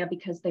that area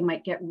because they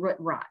might get root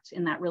rot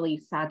in that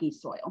really soggy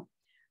soil.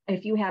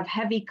 If you have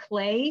heavy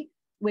clay,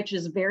 which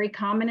is very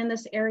common in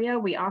this area,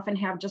 we often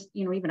have just,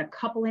 even a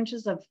couple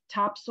inches of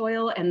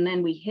topsoil, and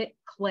then we hit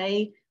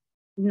clay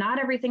not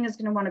everything is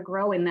going to want to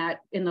grow in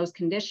those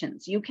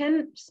conditions. You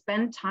can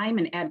spend time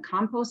and add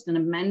compost and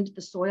amend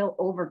the soil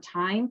over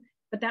time,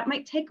 but that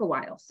might take a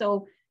while.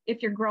 So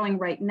if you're growing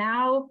right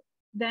now,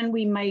 then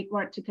we might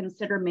want to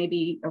consider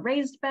maybe a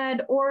raised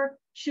bed or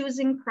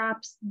choosing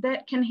crops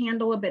that can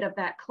handle a bit of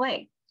that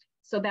clay.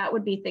 So that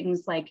would be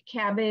things like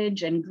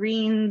cabbage and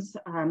greens,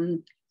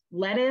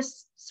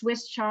 lettuce,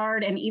 Swiss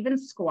chard, and even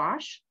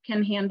squash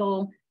can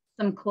handle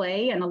some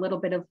clay and a little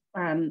bit of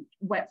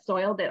wet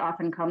soil that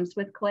often comes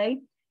with clay.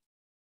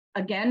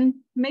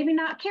 Again, maybe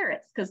not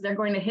carrots, because they're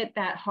going to hit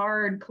that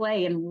hard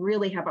clay and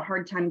really have a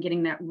hard time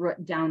getting that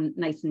root down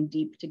nice and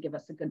deep to give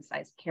us a good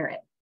sized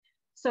carrot.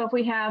 So if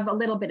we have a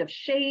little bit of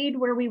shade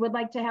where we would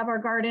like to have our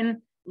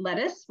garden,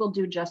 lettuce will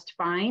do just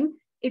fine.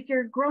 If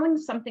you're growing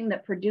something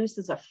that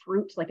produces a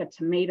fruit like a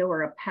tomato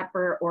or a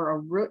pepper or a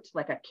root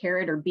like a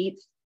carrot or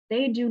beets,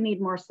 they do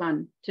need more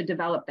sun to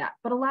develop that.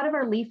 But a lot of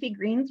our leafy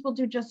greens will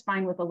do just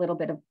fine with a little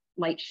bit of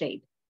light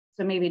shade.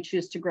 So maybe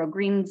choose to grow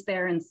greens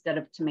there instead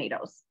of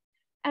tomatoes.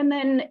 And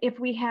then if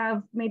we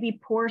have maybe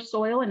poor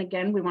soil, and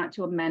again, we want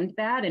to amend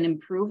that and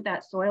improve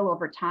that soil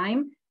over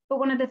time. But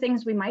one of the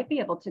things we might be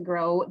able to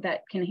grow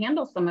that can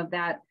handle some of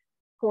that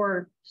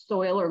poor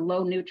soil or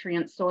low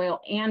nutrient soil,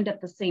 and at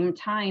the same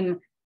time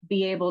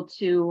be able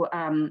to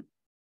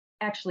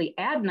actually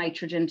add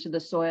nitrogen to the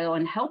soil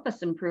and help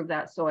us improve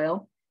that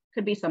soil,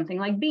 could be something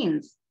like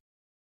beans.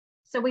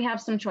 So we have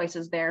some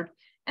choices there.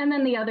 And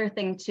then the other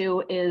thing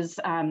too is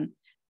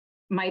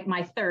my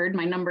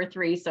number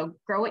 3. So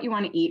grow what you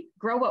want to eat,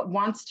 grow what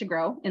wants to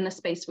grow in the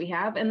space we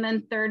have. And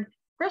then third,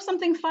 grow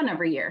something fun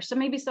every year. So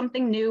maybe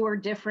something new or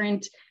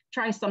different,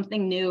 try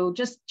something new,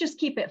 just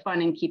keep it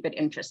fun and keep it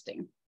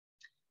interesting.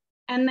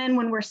 And then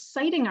when we're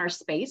siting our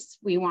space,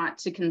 we want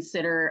to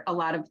consider a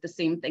lot of the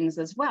same things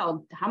as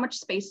well. How much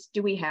space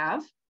do we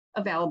have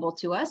available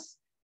to us?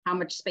 How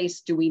much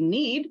space do we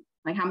need?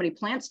 Like how many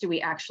plants do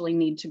we actually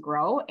need to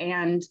grow?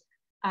 And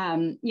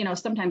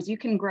sometimes you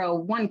can grow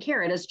one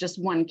carrot as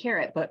just one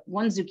carrot, but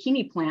one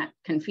zucchini plant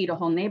can feed a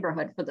whole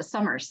neighborhood for the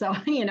summer. So,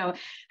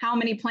 how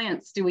many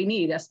plants do we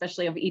need,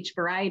 especially of each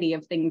variety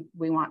of thing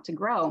we want to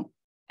grow?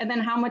 And then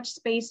how much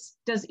space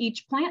does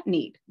each plant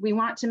need? We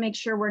want to make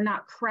sure we're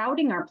not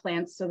crowding our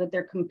plants so that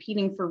they're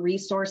competing for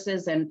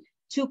resources, and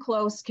too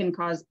close can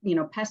cause,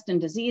 pest and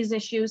disease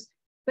issues.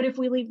 But if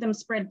we leave them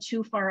spread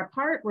too far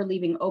apart, we're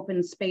leaving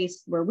open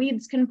space where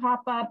weeds can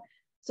pop up.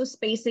 So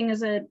spacing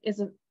is a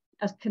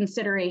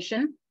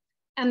consideration.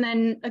 And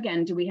then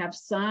again, do we have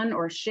sun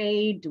or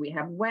shade? Do we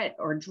have wet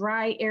or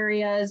dry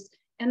areas?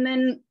 And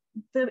then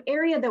the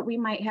area that we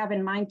might have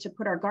in mind to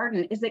put our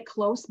garden, is it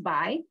close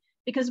by?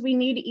 Because we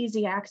need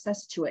easy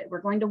access to it.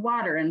 We're going to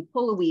water and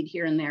pull a weed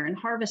here and there and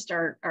harvest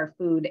our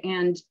food.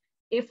 And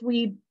if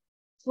we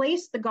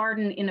place the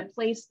garden in a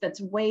place that's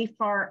way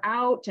far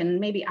out and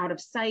maybe out of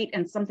sight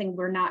and something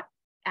we're not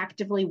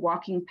actively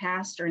walking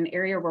past, or an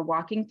area we're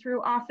walking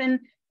through often,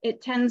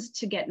 it tends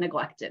to get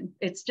neglected.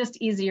 It's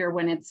just easier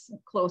when it's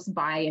close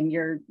by and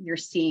you're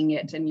seeing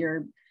it, and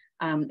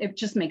it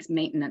just makes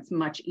maintenance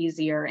much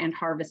easier, and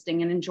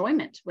harvesting and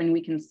enjoyment when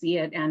we can see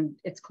it and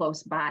it's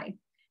close by.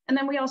 And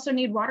then we also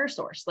need water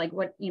source, like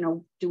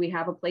do we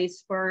have a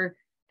place for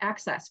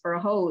access for a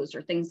hose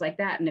or things like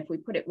that? And if we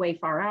put it way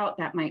far out,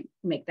 that might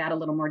make that a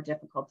little more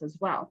difficult as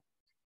well.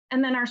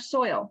 And then our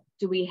soil,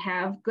 do we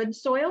have good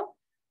soil?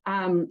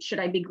 Should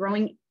I be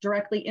growing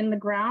directly in the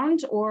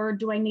ground, or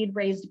do I need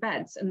raised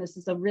beds? And this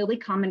is a really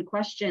common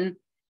question.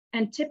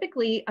 And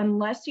typically,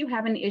 unless you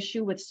have an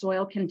issue with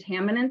soil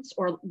contaminants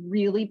or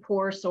really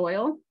poor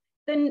soil,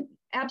 then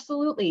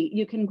absolutely,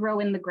 you can grow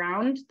in the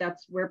ground.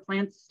 That's where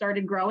plants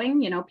started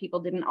growing. People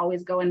didn't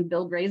always go and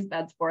build raised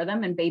beds for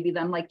them and baby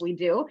them like we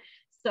do.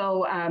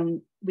 So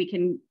we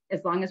can,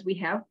 as long as we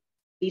have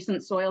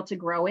decent soil to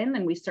grow in,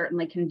 then we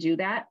certainly can do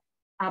that.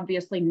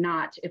 Obviously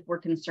not if we're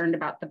concerned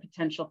about the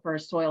potential for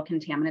soil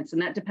contaminants.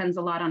 And that depends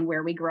a lot on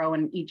where we grow,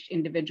 and each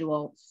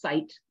individual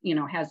site,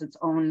 has its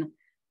own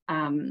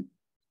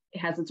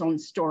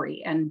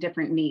story and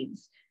different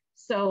needs.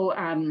 So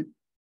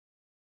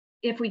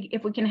if we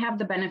can have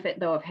the benefit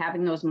though of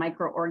having those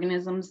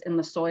microorganisms in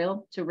the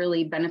soil to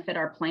really benefit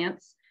our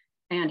plants,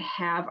 and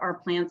have our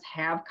plants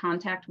have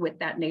contact with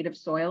that native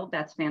soil,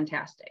 that's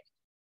fantastic.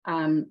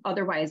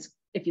 Otherwise,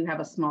 if you have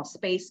a small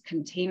space,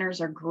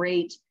 containers are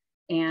great,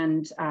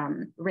 and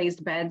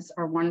raised beds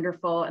are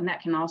wonderful. And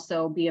that can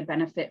also be a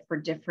benefit for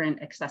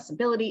different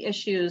accessibility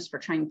issues, for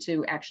trying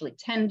to actually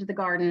tend the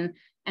garden,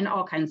 and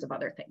all kinds of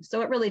other things.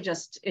 So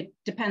it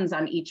depends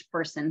on each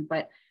person,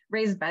 but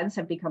raised beds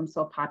have become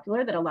so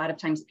popular that a lot of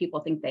times people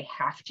think they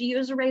have to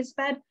use a raised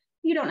bed.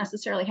 You don't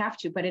necessarily have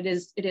to, but it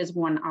is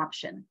one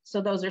option.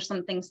 So those are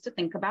some things to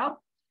think about.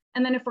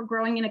 And then if we're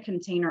growing in a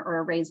container or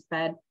a raised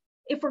bed,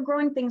 if we're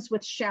growing things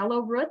with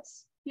shallow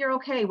roots, you're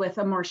okay with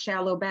a more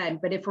shallow bed.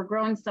 But if we're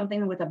growing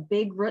something with a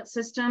big root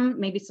system,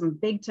 maybe some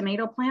big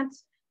tomato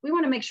plants, we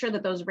want to make sure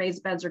that those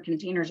raised beds or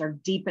containers are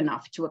deep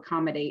enough to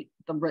accommodate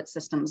the root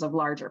systems of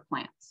larger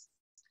plants.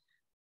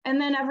 And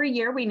then every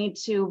year we need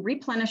to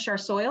replenish our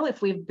soil.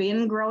 If we've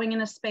been growing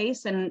in a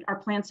space and our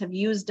plants have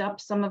used up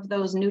some of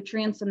those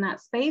nutrients in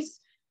that space,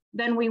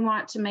 then we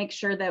want to make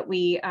sure that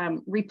we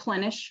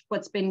replenish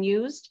what's been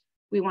used.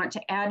 We want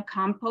to add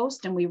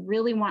compost, and we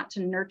really want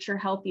to nurture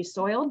healthy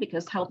soil,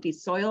 because healthy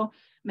soil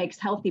makes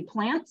healthy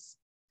plants.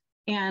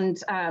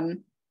 And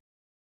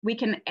we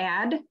can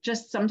add,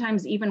 just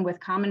sometimes even with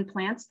common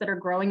plants that are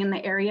growing in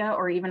the area,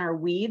 or even our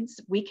weeds,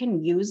 we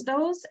can use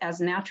those as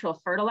natural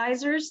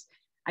fertilizers.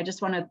 I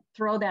just want to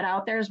throw that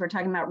out there as we're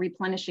talking about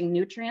replenishing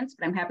nutrients,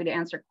 but I'm happy to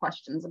answer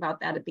questions about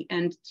that at the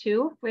end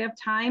too, if we have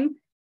time.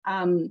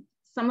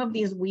 Some of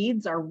these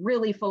weeds are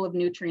really full of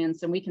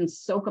nutrients, and we can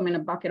soak them in a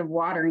bucket of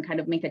water and kind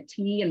of make a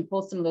tea and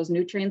pull some of those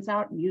nutrients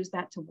out and use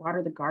that to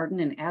water the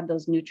garden and add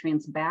those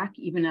nutrients back,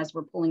 even as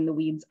we're pulling the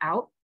weeds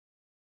out.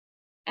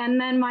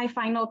 And then my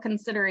final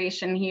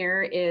consideration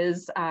here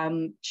is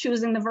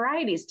choosing the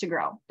varieties to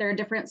grow. There are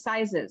different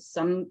sizes.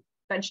 Some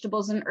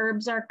vegetables and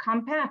herbs are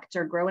compact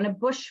or grow in a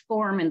bush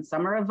form, and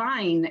some are a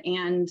vine.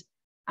 And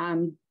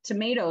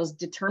tomatoes,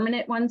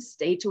 determinate ones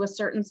stay to a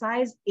certain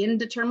size.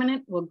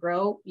 Indeterminate will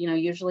grow,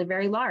 usually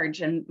very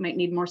large and might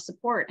need more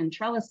support and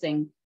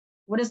trellising.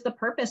 What is the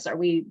purpose? Are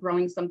we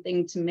growing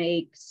something to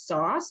make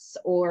sauce,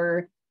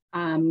 or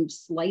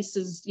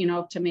slices,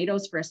 of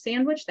tomatoes for a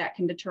sandwich? That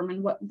can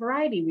determine what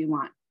variety we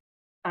want.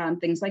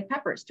 Things like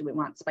peppers. Do we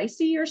want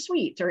spicy or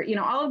sweet? Or,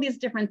 all of these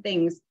different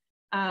things.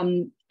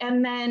 And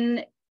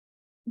then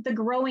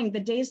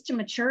the days to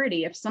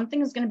maturity. If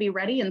something is going to be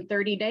ready in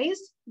 30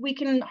 days, we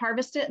can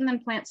harvest it and then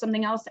plant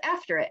something else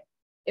after it.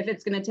 If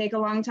it's going to take a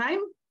long time,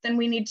 then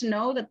we need to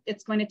know that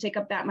it's going to take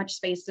up that much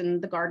space in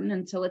the garden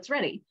until it's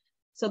ready.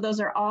 So those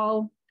are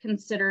all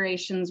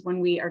considerations when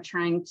we are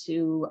trying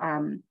to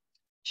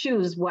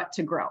choose what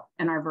to grow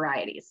in our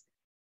varieties.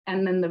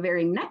 And then the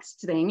very next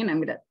thing, and I'm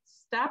going to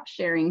stop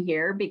sharing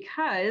here,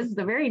 because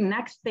the very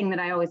next thing that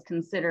I always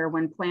consider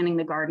when planning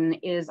the garden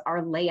is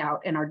our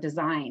layout and our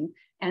design.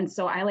 And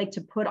so I like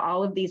to put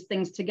all of these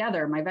things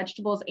together, my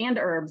vegetables and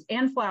herbs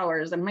and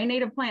flowers and my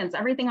native plants,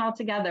 everything all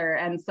together.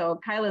 And so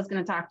Kyla is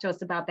going to talk to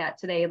us about that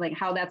today, like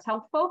how that's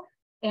helpful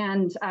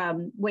and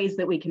ways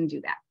that we can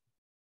do that.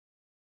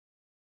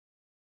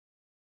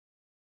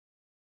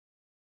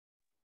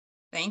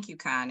 Thank you,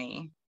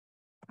 Connie.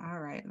 All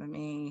right, let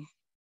me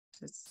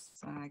just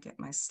get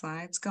my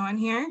slides going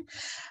here.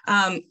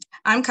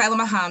 I'm Kyla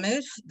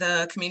Muhammad,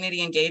 the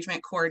Community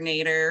Engagement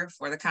Coordinator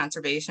for the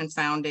Conservation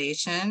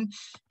Foundation,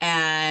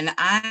 and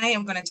I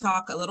am going to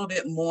talk a little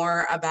bit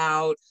more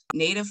about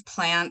native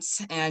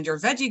plants and your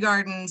veggie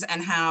gardens,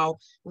 and how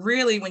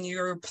really when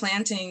you're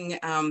planting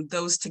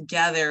those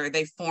together,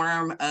 they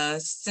form a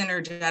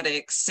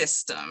synergetic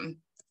system.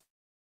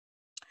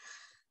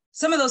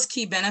 Some of those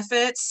key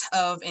benefits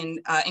of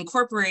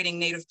incorporating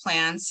native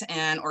plants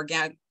and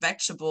organic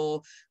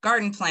vegetable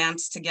garden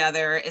plants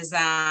together is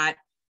that,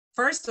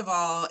 first of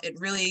all, it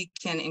really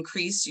can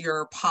increase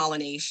your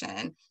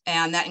pollination.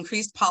 And that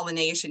increased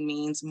pollination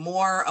means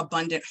more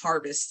abundant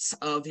harvests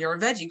of your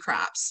veggie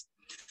crops.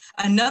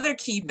 Another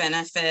key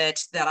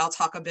benefit that I'll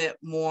talk a bit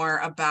more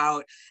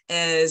about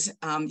is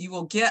you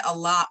will get a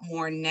lot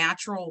more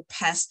natural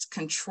pest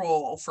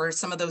control for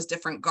some of those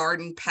different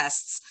garden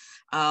pests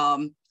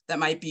that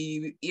might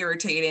be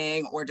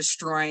irritating or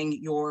destroying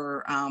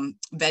your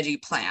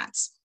veggie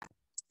plants.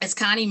 As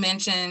Connie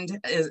mentioned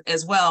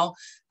as well,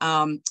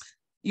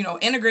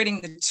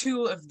 integrating the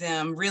two of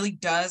them really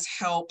does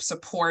help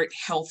support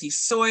healthy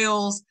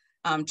soils.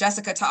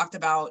 Jessica talked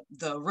about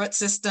the root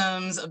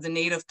systems of the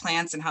native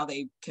plants and how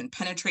they can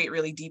penetrate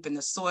really deep in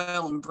the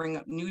soil and bring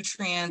up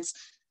nutrients.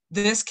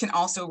 This can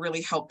also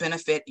really help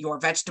benefit your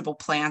vegetable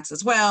plants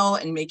as well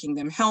and making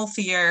them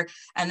healthier,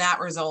 and that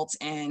results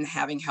in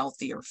having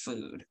healthier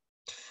food.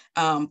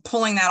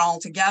 Pulling that all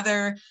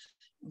together,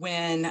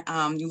 when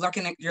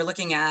you're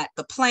looking at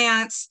the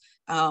plants,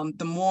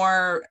 the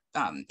more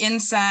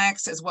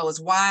insects as well as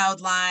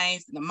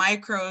wildlife, the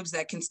microbes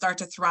that can start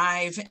to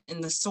thrive in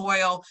the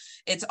soil,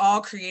 it's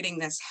all creating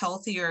this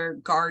healthier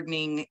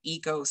gardening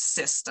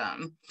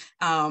ecosystem,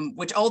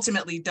 which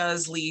ultimately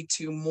does lead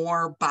to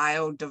more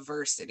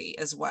biodiversity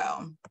as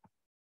well.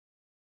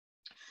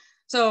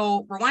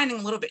 So rewinding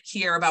a little bit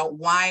here about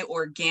why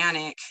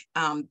organic,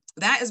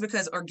 that is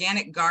because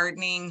organic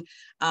gardening,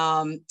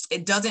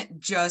 it doesn't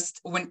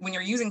just, when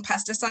you're using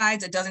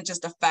pesticides, it doesn't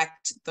just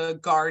affect the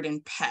garden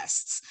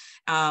pests.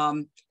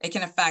 It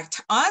can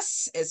affect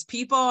us as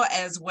people,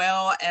 as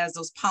well as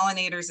those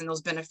pollinators and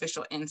those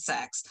beneficial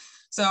insects.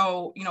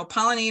 So,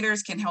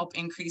 pollinators can help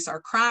increase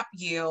our crop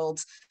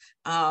yields.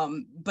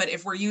 But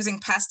if we're using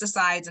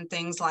pesticides and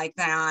things like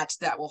that,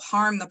 that will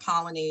harm the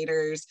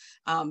pollinators,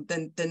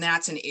 then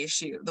that's an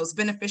issue. Those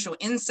beneficial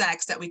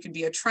insects that we could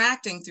be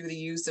attracting through the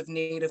use of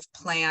native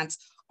plants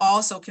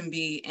also can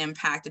be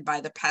impacted by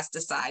the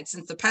pesticides,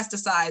 since the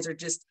pesticides are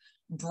just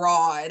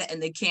broad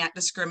and they can't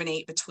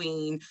discriminate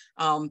between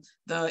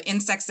the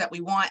insects that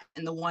we want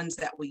and the ones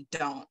that we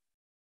don't.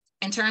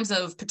 In terms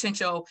of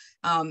potential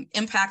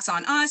impacts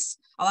on us,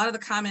 a lot of the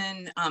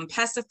common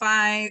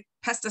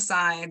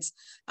pesticides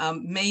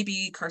may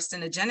be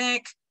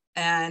carcinogenic.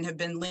 and have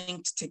been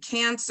linked to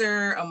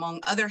cancer, among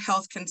other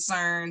health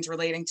concerns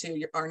relating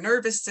to our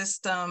nervous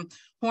system,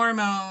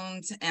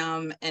 hormones,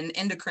 and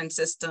endocrine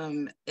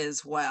system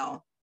as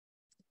well.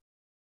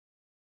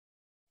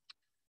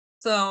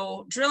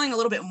 So drilling a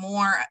little bit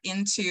more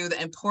into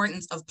the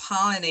importance of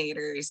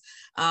pollinators,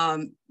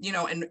 you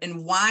know,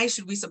 and why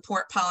should we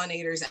support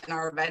pollinators in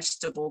our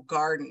vegetable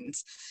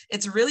gardens?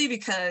 It's really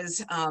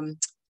because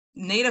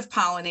native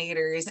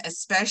pollinators,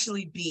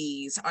 especially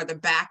bees, are the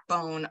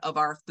backbone of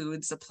our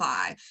food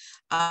supply.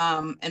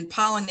 And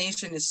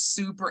pollination is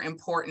super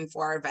important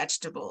for our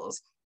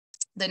vegetables.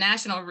 The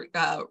Natural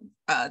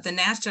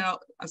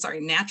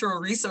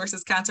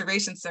Resources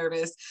Conservation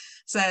Service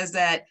says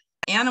that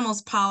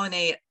animals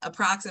pollinate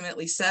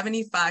approximately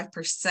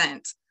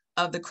 75%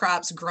 of the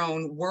crops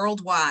grown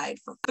worldwide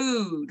for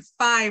food,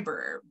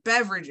 fiber,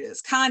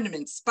 beverages,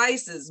 condiments,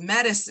 spices,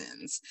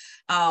 medicines.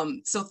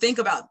 So think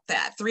about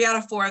that. 3 out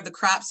of 4 of the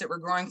crops that we're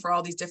growing for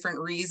all these different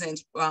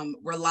reasons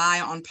rely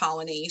on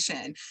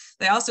pollination.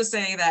 They also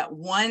say that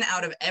 1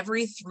 out of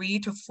every 3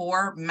 to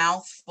 4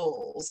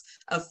 mouthfuls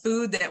of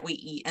food that we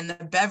eat and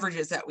the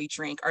beverages that we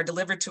drink are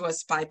delivered to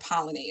us by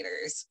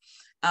pollinators.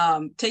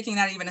 Taking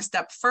that even a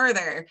step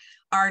further,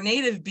 our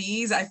native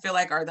bees, I feel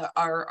like, are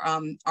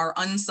our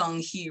unsung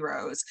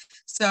heroes.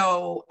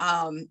 So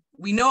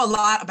we know a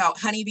lot about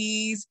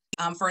honeybees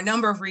for a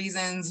number of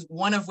reasons,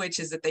 one of which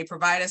is that they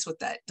provide us with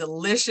that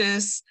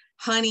delicious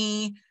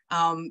honey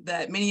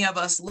that many of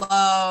us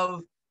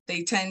love.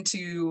 They tend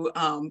to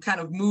kind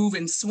of move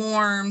in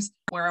swarms,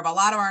 where a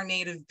lot of our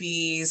native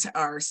bees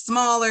are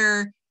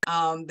smaller.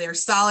 They're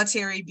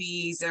solitary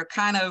bees. They're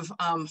kind of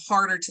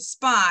harder to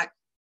spot.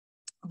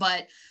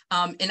 But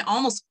in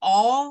almost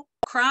all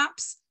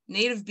crops,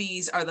 native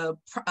bees are the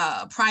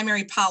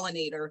primary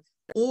pollinator,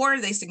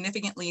 or they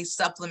significantly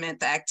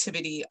supplement the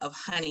activity of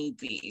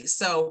honeybees.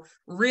 So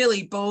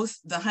really both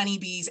the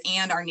honeybees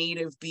and our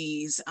native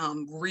bees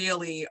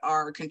really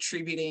are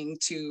contributing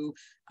to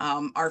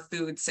our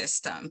food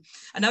system.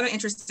 Another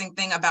interesting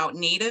thing about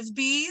native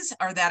bees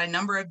are that a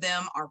number of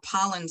them are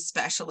pollen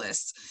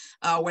specialists,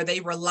 where they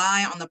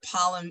rely on the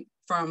pollen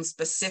from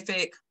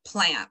specific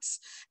plants.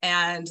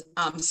 And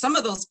some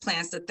of those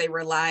plants that they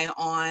rely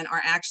on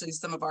are actually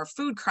some of our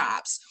food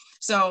crops.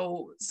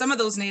 So some of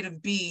those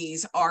native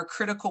bees are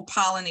critical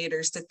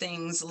pollinators to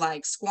things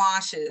like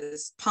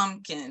squashes,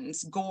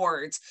 pumpkins,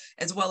 gourds,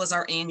 as well as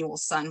our annual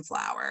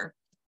sunflower.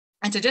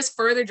 And to just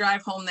further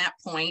drive home that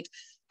point,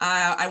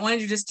 I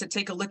wanted you just to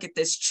take a look at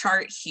this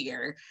chart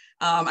here.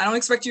 I don't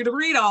expect you to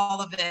read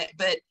all of it,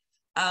 but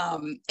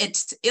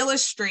it's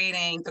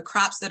illustrating the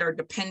crops that are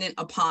dependent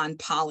upon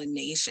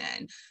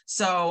pollination.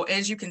 So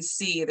as you can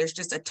see, there's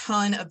just a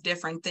ton of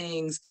different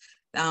things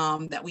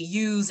that we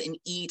use and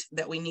eat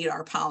that we need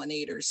our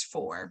pollinators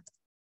for.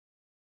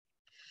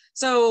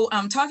 So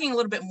talking a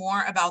little bit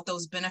more about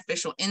those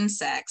beneficial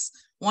insects,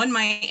 one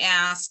might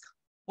ask,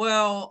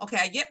 well, okay,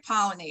 I get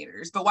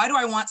pollinators, but why do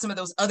I want some of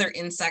those other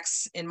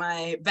insects in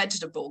my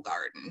vegetable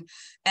garden?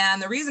 And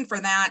the reason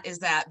for that is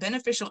that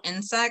beneficial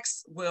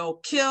insects will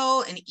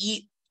kill and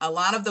eat a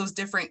lot of those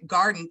different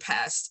garden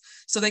pests,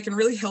 so they can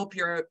really help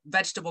your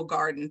vegetable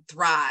garden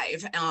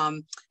thrive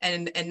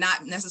and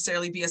not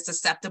necessarily be as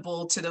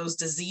susceptible to those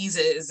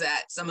diseases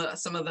that some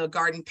of the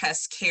garden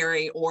pests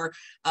carry, or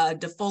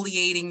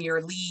defoliating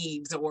your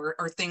leaves or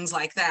things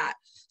like that.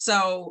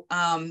 So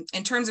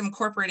in terms of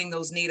incorporating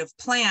those native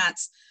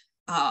plants,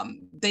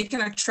 they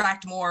can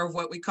attract more of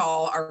what we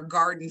call our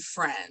garden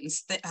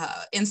friends,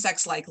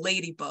 insects like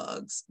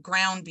ladybugs,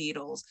 ground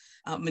beetles,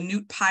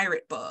 minute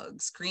pirate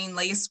bugs, green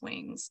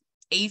lacewings,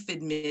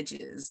 aphid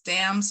midges,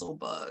 damsel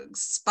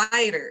bugs,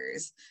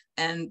 spiders,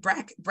 and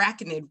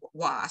braconid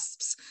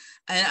wasps.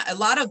 And a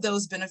lot of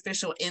those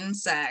beneficial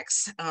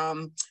insects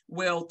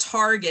will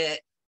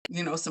target,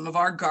 you know, some of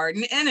our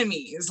garden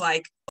enemies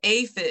like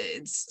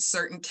aphids,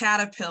 certain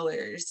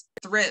caterpillars,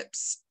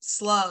 thrips,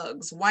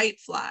 slugs,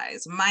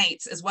 whiteflies,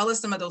 mites, as well as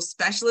some of those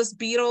specialist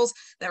beetles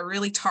that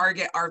really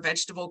target our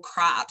vegetable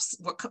crops.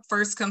 What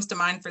first comes to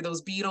mind for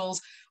those beetles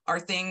are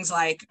things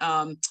like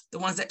the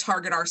ones that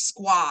target our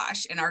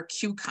squash and our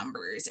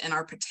cucumbers and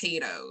our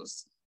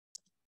potatoes.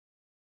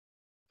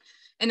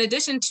 In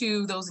addition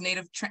to those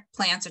native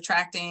plants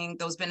attracting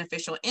those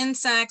beneficial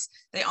insects,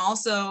 they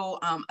also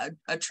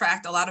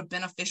attract a lot of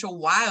beneficial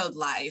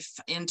wildlife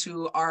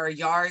into our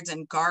yards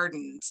and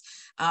gardens.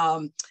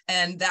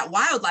 And that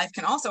wildlife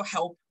can also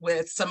help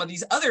with some of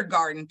these other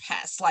garden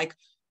pests, like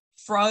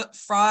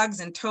frogs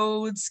and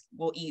toads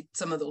will eat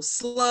some of those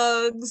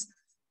slugs.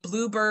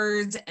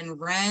 Bluebirds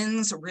and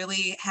wrens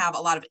really have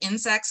a lot of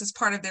insects as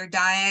part of their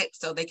diet,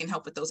 so they can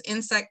help with those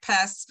insect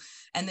pests.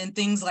 And then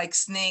things like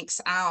snakes,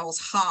 owls,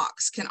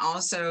 hawks can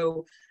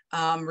also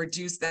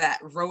reduce that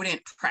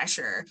rodent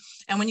pressure.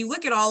 And when you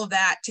look at all of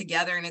that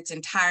together in its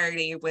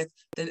entirety with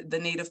the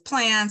native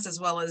plants, as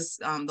well as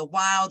the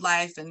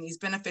wildlife and these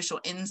beneficial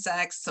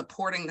insects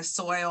supporting the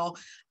soil,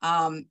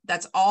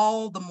 that's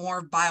all the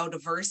more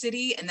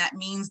biodiversity, and that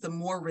means the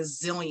more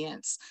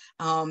resilience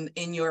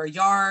in your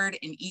yard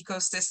and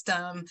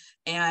ecosystem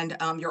and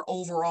your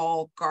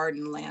overall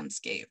garden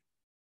landscape.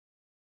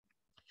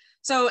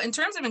 So in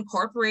terms of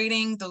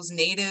incorporating those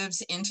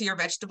natives into your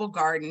vegetable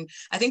garden,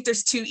 I think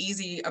there's two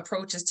easy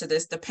approaches to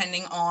this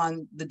depending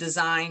on the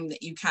design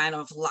that you kind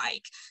of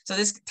like. So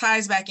this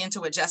ties back into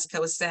what Jessica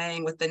was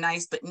saying with the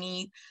nice but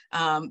neat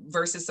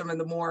versus some of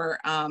the more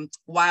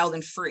wild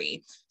and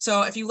free.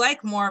 So if you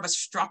like more of a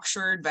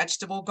structured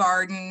vegetable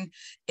garden,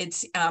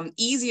 it's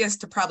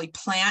easiest to probably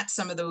plant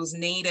some of those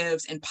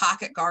natives in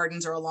pocket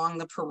gardens or along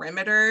the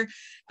perimeter.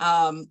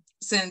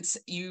 Since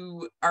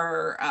you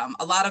are,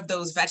 a lot of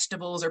those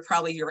vegetables are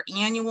probably your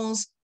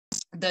annuals,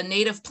 the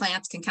native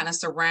plants can kind of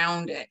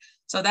surround it.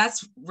 So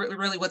that's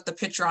really what the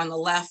picture on the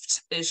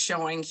left is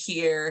showing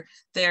here.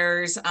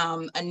 There's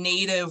a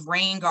native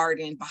rain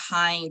garden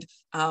behind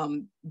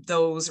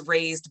those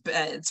raised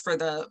beds for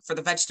the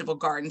vegetable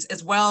gardens,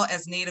 as well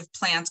as native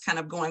plants kind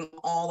of going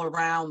all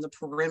around the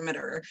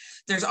perimeter.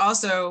 There's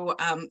also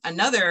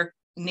another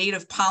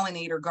native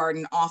pollinator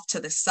garden off to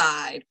the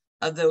side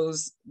of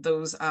those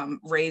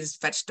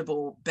raised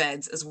vegetable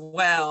beds as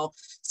well.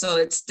 So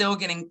it's still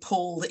getting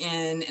pulled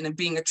in and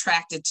being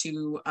attracted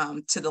to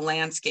the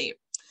landscape.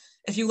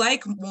 If you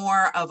like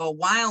more of a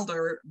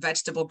wilder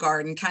vegetable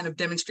garden, kind of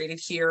demonstrated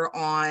here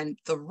on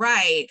the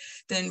right,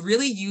 then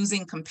really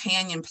using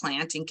companion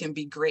planting can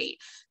be great.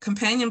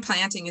 Companion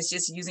planting is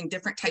just using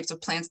different types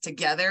of plants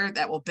together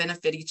that will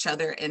benefit each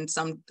other in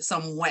some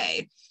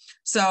way.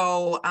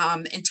 So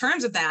in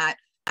terms of that,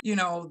 you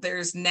know,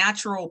 there's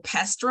natural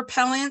pest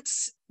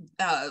repellents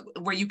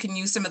where you can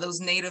use some of those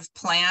native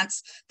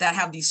plants that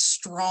have these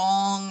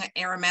strong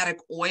aromatic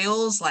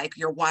oils, like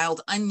your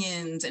wild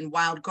onions and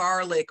wild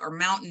garlic or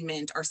mountain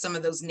mint, or some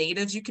of those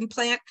natives you can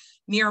plant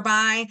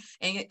nearby.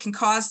 And it can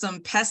cause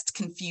some pest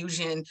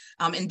confusion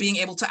in being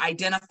able to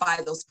identify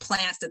those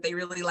plants that they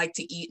really like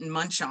to eat and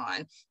munch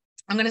on.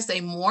 I'm going to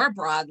say more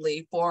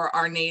broadly for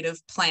our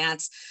native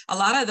plants, a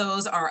lot of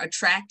those are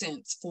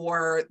attractants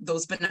for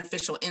those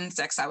beneficial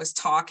insects I was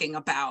talking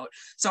about.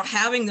 So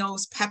having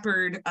those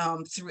peppered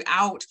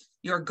throughout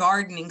your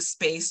gardening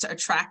space to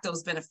attract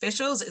those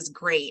beneficials is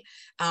great.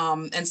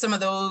 And some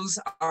of those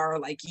are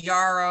like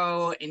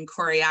yarrow and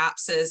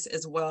coreopsis,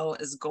 as well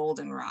as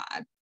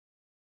goldenrod.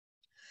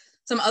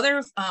 Some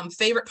other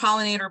favorite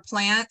pollinator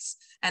plants,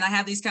 and I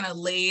have these kind of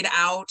laid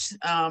out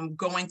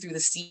going through the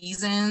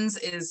seasons,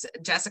 is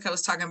Jessica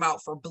was talking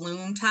about for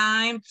bloom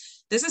time.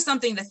 This is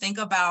something to think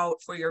about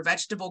for your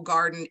vegetable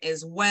garden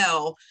as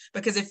well,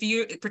 because if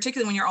you,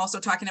 particularly when you're also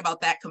talking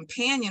about that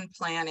companion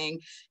planting,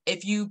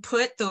 if you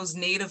put those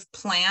native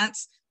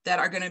plants that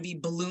are going to be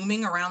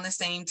blooming around the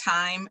same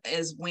time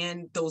as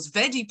when those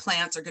veggie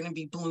plants are going to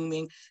be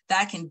blooming,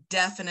 that can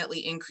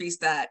definitely increase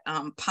that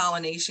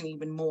pollination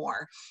even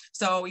more.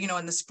 So, you know,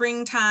 in the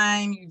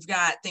springtime, you've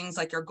got things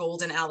like your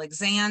golden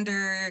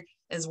Alexander,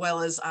 as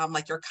well as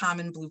like your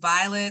common blue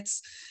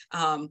violets.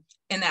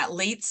 In that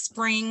late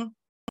spring,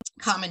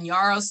 common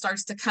yarrow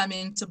starts to come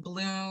into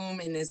bloom,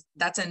 and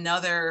that's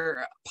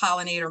another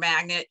pollinator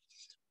magnet.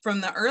 From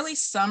the early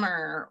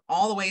summer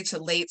all the way to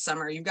late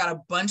summer, you've got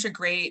a bunch of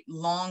great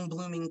long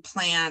blooming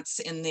plants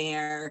in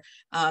there,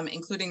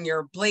 including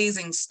your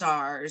blazing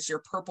stars, your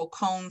purple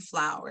cone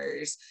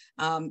flowers,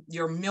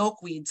 your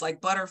milkweeds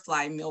like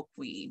butterfly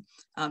milkweed,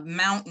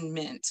 mountain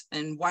mint,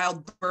 and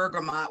wild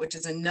bergamot, which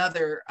is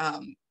another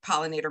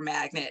pollinator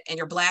magnet, and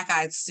your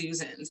black-eyed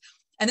Susans.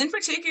 And then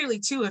particularly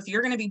too, if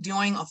you're going to be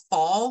doing a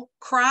fall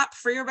crop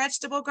for your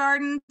vegetable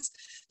gardens,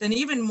 then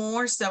even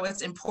more so,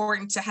 it's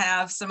important to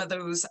have some of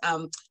those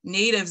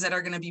natives that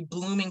are going to be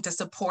blooming to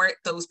support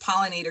those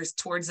pollinators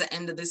towards the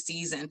end of the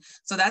season.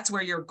 So that's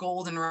where your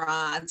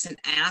goldenrods and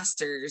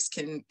asters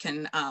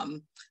can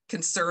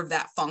serve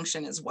that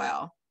function as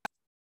well.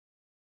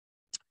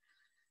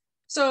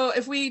 So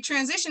if we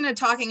transition to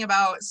talking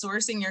about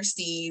sourcing your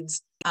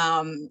seeds,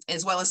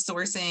 as well as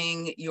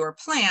sourcing your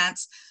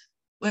plants,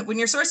 when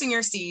you're sourcing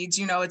your seeds,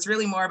 you know, it's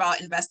really more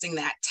about investing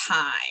that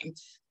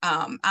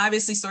time.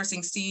 Obviously,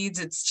 sourcing seeds,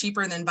 it's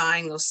cheaper than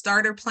buying those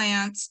starter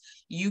plants.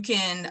 You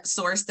can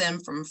source them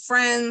from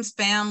friends,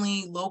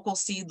 family, local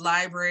seed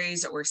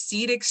libraries, or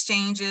seed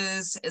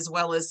exchanges, as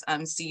well as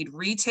seed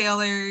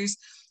retailers.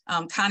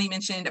 Connie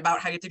mentioned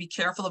about how you have to be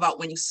careful about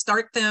when you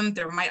start them.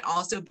 There might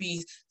also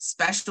be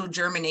special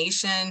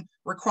germination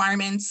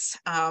requirements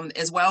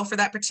as well for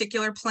that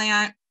particular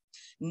plant.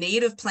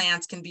 Native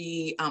plants can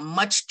be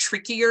much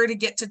trickier to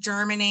get to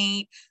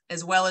germinate,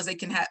 as well as they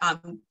can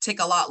take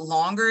a lot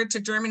longer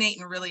to germinate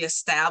and really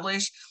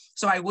establish.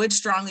 So I would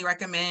strongly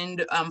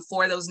recommend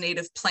for those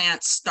native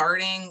plants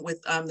starting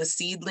with the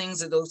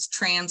seedlings or those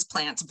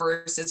transplants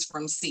versus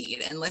from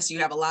seed, unless you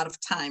have a lot of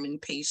time and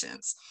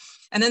patience.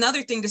 And then the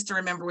other thing just to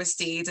remember with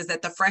seeds is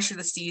that the fresher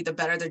the seed, the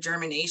better the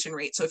germination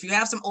rate. So if you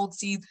have some old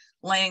seeds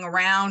laying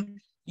around,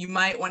 you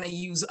might want to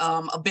use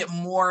a bit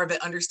more of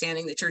it,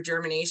 understanding that your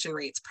germination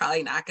rate's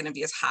probably not going to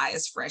be as high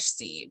as fresh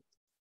seed.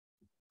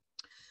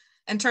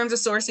 In terms of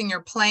sourcing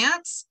your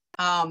plants,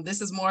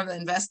 this is more of the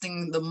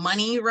investing the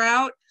money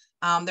route.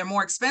 They're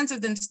more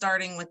expensive than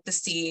starting with the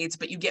seeds,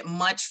 but you get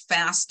much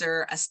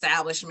faster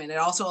establishment. It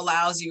also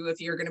allows you, if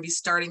you're going to be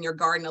starting your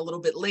garden a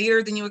little bit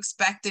later than you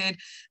expected,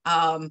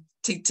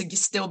 to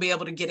still be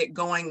able to get it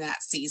going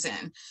that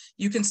season.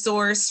 You can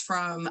source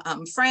from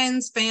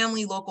friends,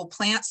 family, local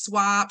plant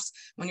swaps.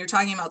 When you're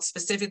talking about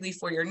specifically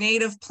for your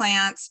native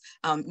plants,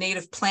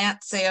 native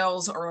plant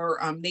sales or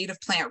native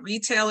plant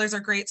retailers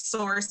are great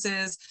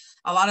sources.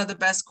 A lot of the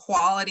best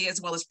quality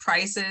as well as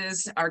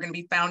prices are going to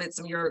be found at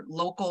some of your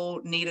local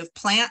native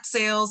plant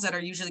sales that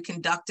are usually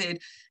conducted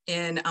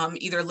in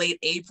either late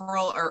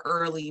April or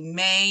early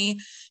May.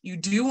 You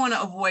do want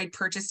to avoid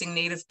purchasing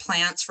native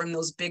plants from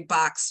those big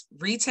box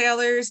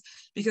retailers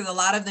because a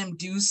lot of them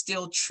do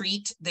still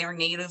treat their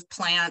native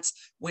plants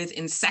with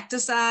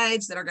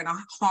insecticides that are going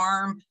to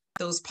harm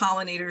those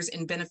pollinators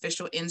and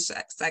beneficial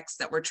insects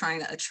that we're trying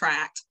to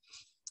attract.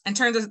 In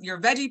terms of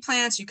your veggie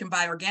plants, you can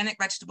buy organic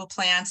vegetable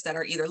plants that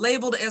are either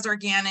labeled as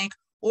organic,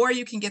 or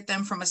you can get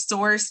them from a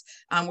source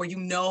where you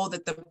know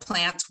that the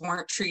plants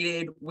weren't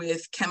treated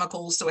with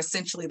chemicals. So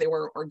essentially they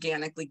were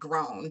organically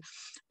grown.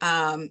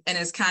 And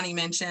as Connie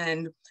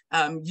mentioned,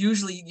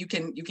 usually you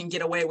can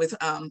get away with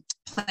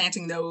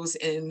planting those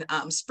in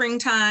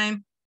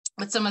springtime,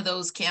 but some of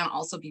those can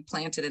also be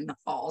planted in the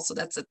fall. So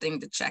that's a thing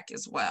to check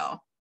as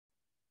well.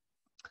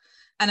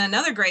 And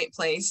another great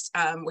place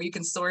where you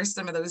can source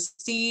some of those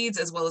seeds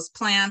as well as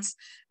plants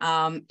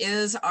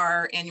is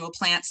our annual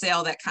plant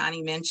sale that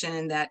Connie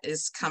mentioned that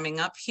is coming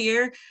up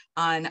here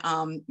on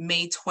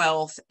May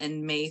 12th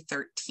and May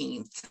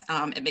 13th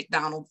at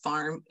McDonald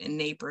Farm in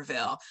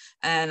Naperville.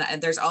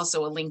 And there's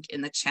also a link in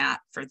the chat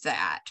for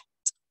that.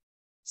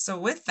 So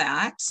with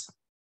that,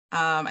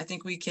 I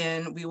think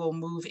we will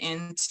move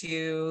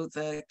into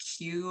the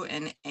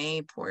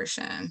Q&A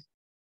portion.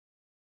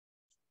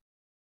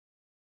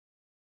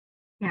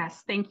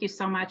 Yes, thank you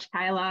so much,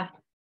 Kyla.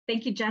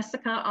 Thank you,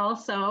 Jessica,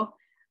 also.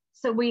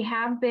 So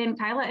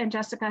Kyla and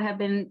Jessica have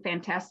been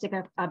fantastic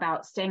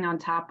about staying on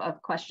top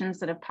of questions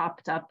that have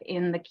popped up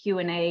in the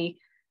Q&A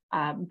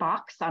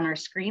box on our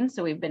screen.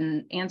 So we've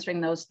been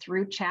answering those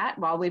through chat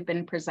while we've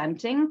been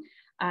presenting.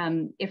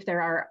 If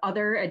there are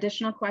other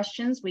additional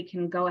questions, we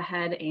can go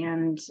ahead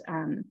and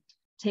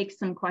take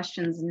some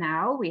questions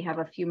now. We have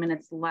a few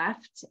minutes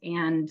left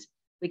and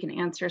we can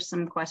answer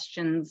some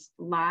questions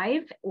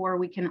live, or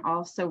we can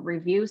also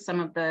review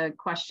some of the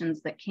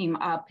questions that came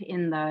up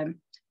in the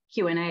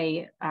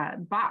Q&A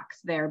box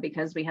there,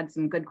 because we had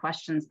some good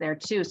questions there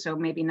too. So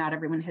maybe not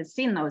everyone has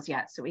seen those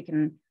yet, so we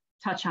can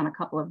touch on a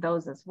couple of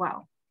those as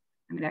well.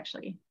 I'm gonna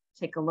actually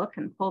take a look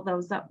and pull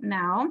those up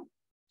now.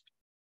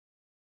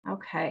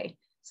 Okay,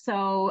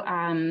 so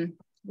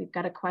we've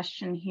got a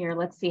question here.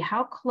 Let's see,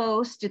 how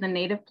close do the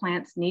native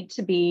plants need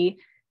to be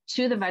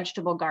to the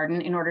vegetable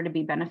garden in order to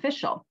be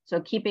beneficial? So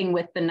keeping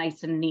with the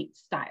nice and neat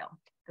style.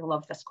 I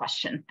love this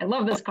question. I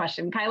love this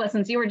question. Kyla,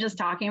 since you were just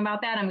talking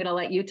about that, I'm gonna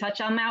let you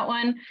touch on that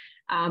one.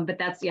 But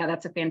that's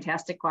a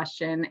fantastic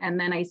question. And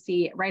then I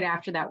see right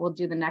after that, we'll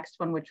do the next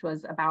one, which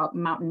was about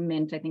mountain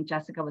mint. I think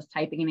Jessica was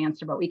typing an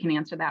answer, but we can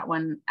answer that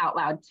one out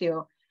loud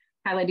too.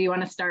 Kyla, do you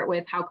wanna start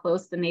with how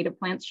close the native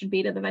plants should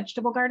be to the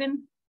vegetable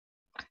garden?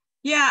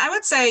 Yeah, I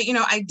would say,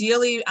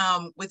 ideally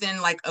within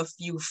like a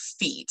few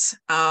feet.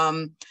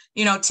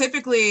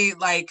 Typically,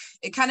 like,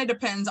 it kind of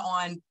depends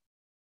on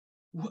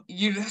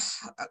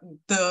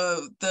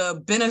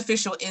the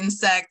beneficial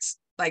insects,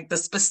 like the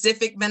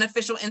specific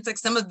beneficial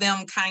insects. Some of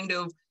them kind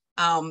of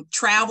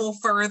travel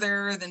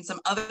further than some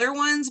other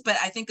ones, but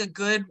I think a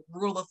good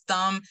rule of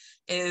thumb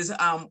is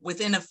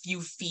within a few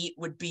feet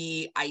would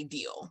be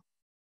ideal.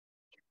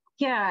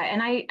 Yeah,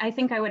 and I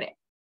think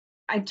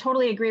I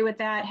totally agree with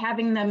that.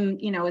 Having them,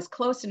 as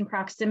close in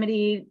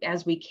proximity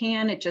as we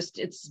can,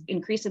 it's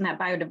increasing that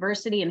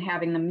biodiversity and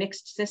having the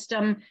mixed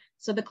system.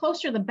 So the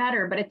closer the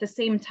better, but at the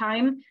same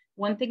time,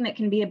 one thing that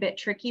can be a bit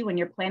tricky when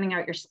you're planning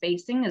out your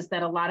spacing is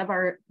that a lot of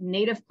our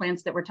native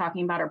plants that we're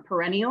talking about are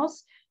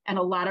perennials, and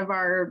a lot of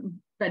our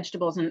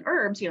vegetables and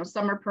herbs,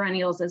 some are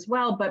perennials as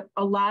well, but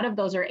a lot of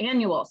those are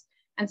annuals.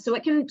 And so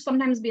it can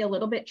sometimes be a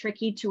little bit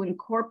tricky to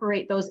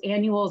incorporate those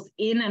annuals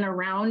in and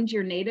around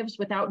your natives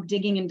without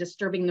digging and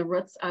disturbing the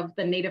roots of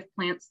the native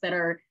plants that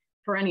are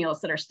perennials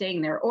that are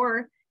staying there,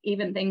 or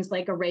even things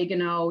like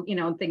oregano,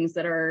 things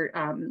that are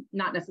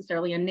not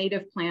necessarily a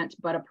native plant,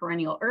 but a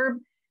perennial herb.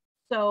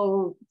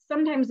 So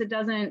sometimes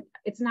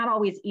it's not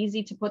always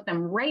easy to put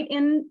them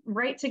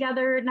right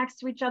together next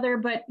to each other,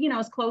 but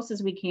as close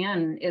as we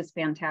can is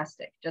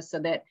fantastic, just so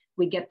that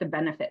we get the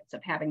benefits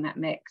of having that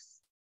mix.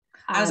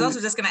 I was also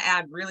just going to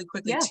add really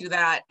quickly to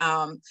that.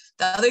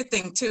 The other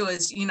thing too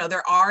is,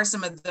 there are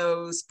some of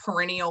those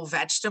perennial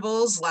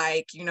vegetables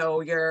like,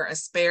 your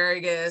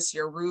asparagus,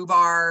 your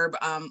rhubarb,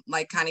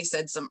 like Connie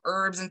said, some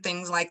herbs and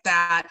things like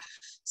that.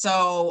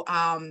 So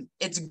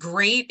it's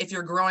great if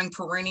you're growing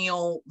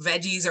perennial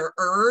veggies or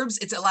herbs.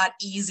 It's a lot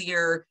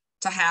easier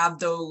to have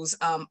those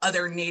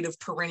other native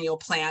perennial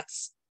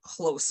plants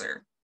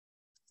closer.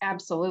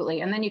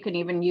 Absolutely. And then you can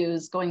even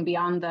use, going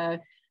beyond the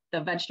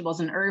the vegetables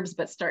and herbs,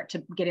 but start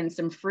to get in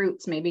some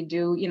fruits, maybe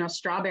do,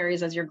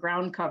 strawberries as your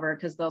ground cover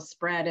because they'll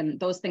spread, and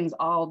those things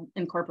all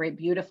incorporate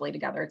beautifully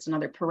together. It's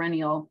another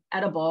perennial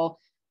edible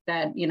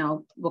that,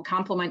 will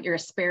complement your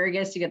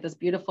asparagus. You get this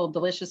beautiful,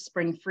 delicious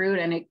spring fruit,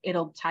 and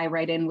it'll tie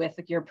right in with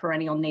your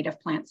perennial native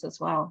plants as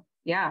well.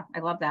 Yeah, I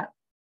love that.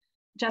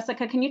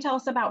 Jessica, can you tell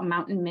us about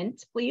mountain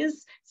mint,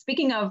 please?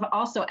 Speaking of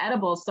also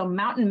edibles, so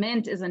mountain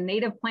mint is a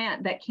native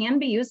plant that can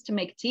be used to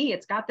make tea.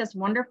 It's got this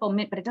wonderful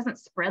mint, but it doesn't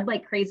spread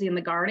like crazy in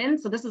the garden.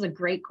 So this is a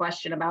great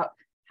question about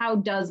how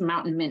does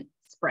mountain mint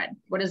spread?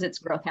 What is its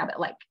growth habit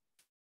like?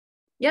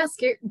 Yes,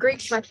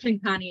 great question,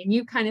 Connie. And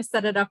you kind of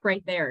set it up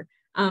right there.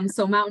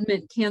 So mountain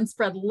mint can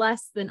spread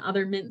less than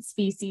other mint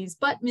species,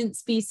 but mint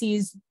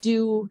species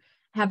do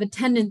have a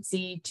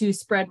tendency to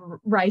spread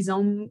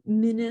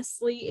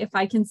rhizominously, if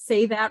I can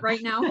say that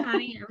right now,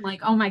 Connie. I'm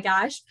like, oh my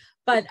gosh.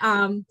 But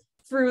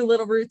through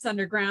little roots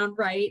underground,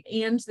 right?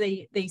 And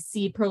they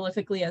seed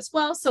prolifically as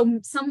well. So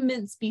some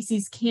mint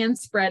species can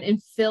spread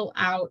and fill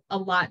out a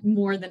lot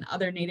more than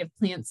other native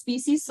plant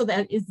species. So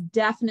that is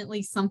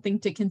definitely something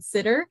to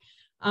consider,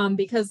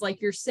 because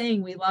like you're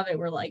saying, we love it.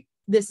 We're like,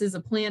 this is a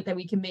plant that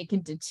we can make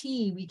into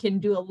tea. We can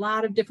do a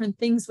lot of different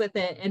things with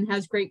it and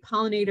has great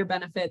pollinator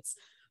benefits.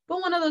 But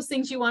one of those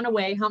things you want to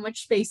weigh, how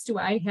much space do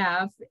I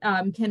have?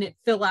 Can it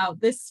fill out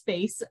this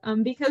space?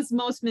 Because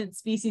most mint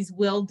species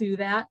will do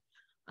that.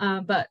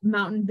 But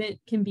mountain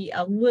mint can be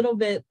a little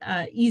bit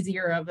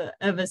easier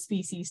of a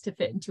species to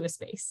fit into a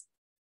space.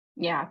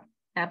 Yeah,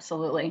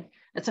 absolutely.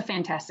 It's a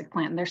fantastic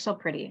plant. They're so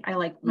pretty. I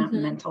like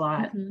mountain mint a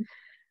lot.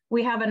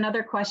 We have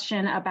another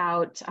question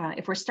about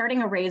if we're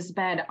starting a raised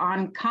bed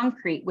on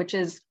concrete, which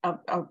is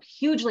a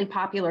hugely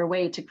popular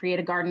way to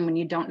create a garden when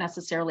you don't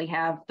necessarily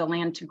have the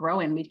land to grow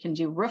in. We can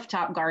do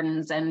rooftop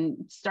gardens and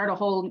start a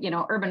whole,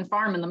 urban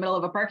farm in the middle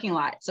of a parking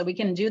lot. So we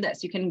can do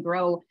this. You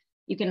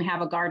can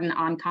have a garden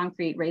on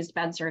concrete. Raised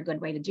beds are a good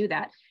way to do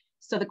that.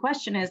 So the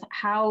question is,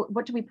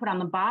 what do we put on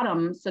the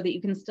bottom so that you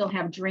can still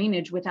have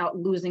drainage without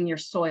losing your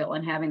soil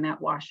and having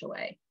that wash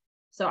away?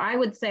 So I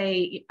would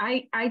say,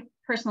 I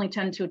personally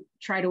tend to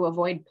try to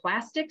avoid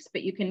plastics,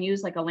 but you can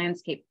use like a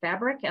landscape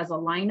fabric as a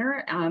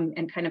liner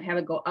and kind of have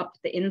it go up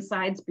the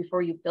insides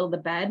before you fill the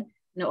bed.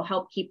 And it'll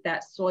help keep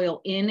that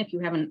soil in if you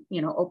have an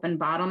open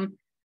bottom.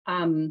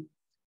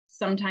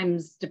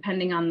 Sometimes,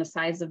 depending on the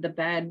size of the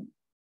bed,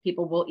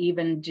 people will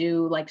even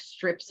do like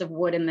strips of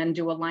wood and then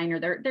do a liner.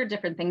 There are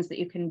different things that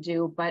you can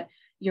do, but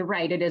you're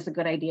right, it is a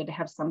good idea to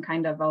have some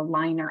kind of a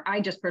liner.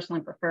 I just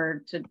personally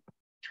prefer to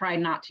try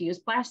not to use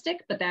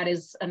plastic, but that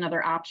is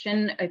another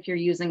option if you're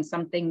using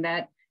something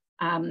that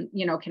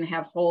can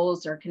have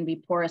holes or can be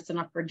porous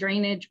enough for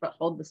drainage but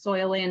hold the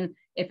soil in.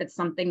 If it's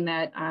something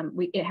that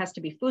it has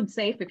to be food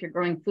safe if you're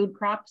growing food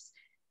crops,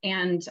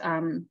 and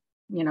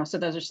so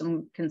those are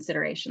some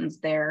considerations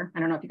there. I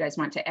don't know if you guys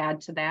want to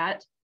add to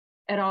that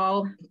at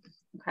all.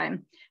 Okay,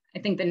 I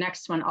think the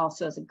next one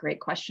also is a great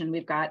question.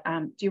 We've got,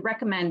 do you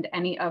recommend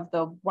any of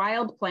the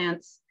wild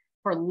plants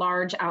for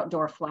large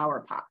outdoor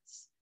flower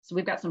pots? So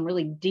we've got some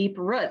really deep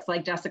roots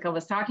like Jessica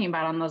was talking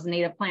about on those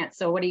native plants.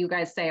 So what do you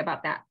guys say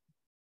about that?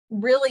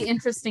 Really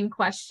interesting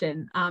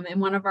question.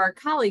 And one of our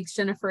colleagues,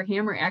 Jennifer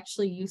Hammer,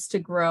 actually used to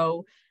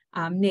grow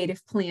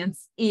native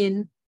plants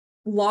in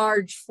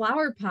large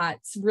flower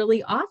pots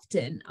really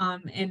often,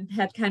 and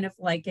had kind of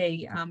like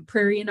a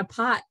prairie in a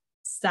pot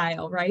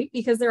style, right?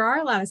 Because there are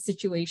a lot of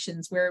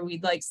situations where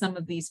we'd like some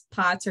of these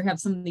pots or have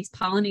some of these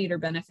pollinator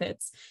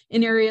benefits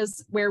in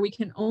areas where we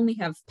can only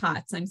have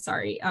pots,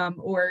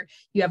 or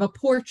you have a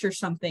porch or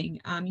something.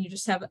 You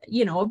just have,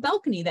 a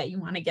balcony that you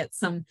want to get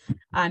some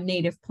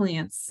native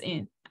plants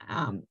in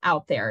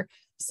out there.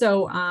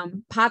 So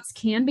pots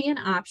can be an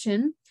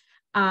option.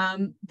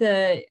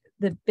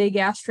 The big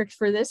asterisk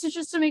for this is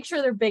just to make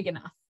sure they're big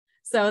enough.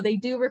 So they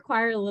do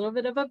require a little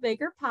bit of a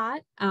bigger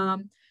pot.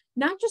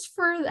 Not just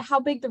for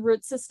how big the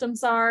root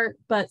systems are,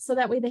 but so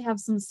that way they have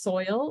some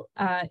soil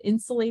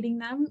insulating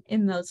them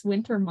in those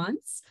winter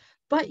months.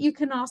 But you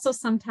can also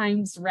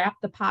sometimes wrap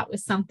the pot with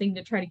something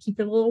to try to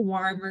keep it a little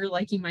warmer,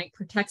 like you might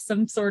protect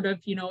some sort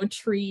of, a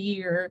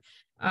tree or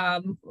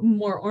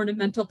more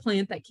ornamental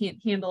plant that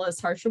can't handle as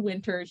harsh a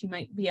winters. You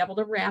might be able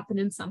to wrap it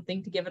in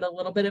something to give it a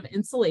little bit of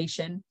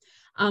insulation.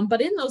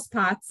 But in those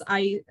pots,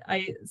 I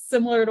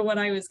similar to what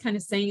I was kind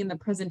of saying in the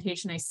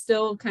presentation, I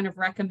still kind of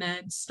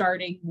recommend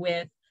starting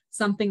with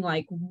something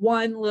like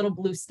one little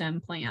blue stem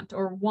plant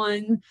or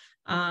one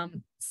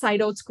side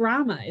oats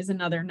grama is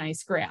another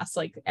nice grass,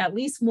 like at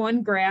least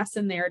one grass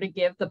in there to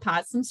give the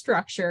pot some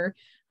structure.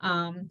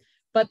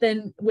 But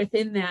then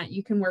within that,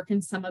 you can work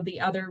in some of the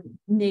other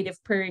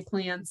native prairie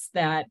plants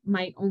that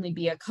might only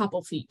be a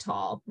couple feet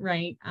tall,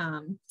 right?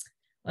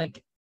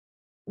 Like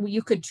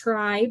you could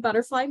try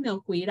butterfly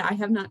milkweed. I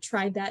have not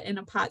tried that in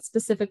a pot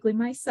specifically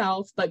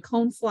myself, but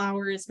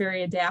coneflower is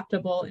very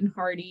adaptable and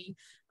hardy.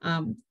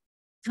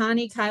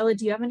 Connie, Kyla,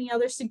 do you have any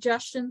other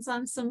suggestions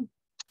on some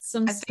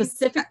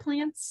specific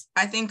plants?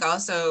 I think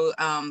also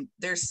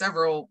there's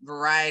several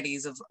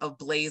varieties of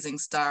blazing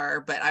star,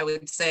 but I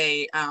would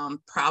say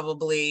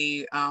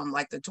probably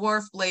like the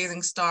dwarf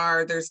blazing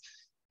star. There's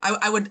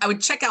I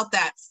would check out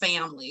that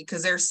family,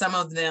 because there's some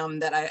of them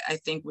that I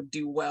think would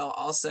do well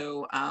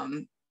also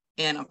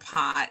in a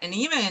pot. And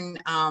even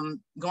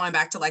going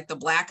back to like the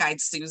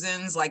black-eyed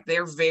Susans, like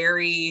they're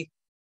very,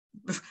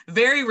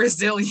 very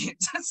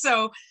resilient.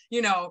 So,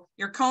 you know,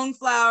 your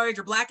coneflowers,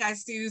 your black-eyed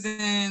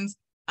Susans,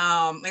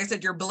 like I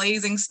said, your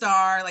blazing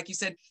star, like you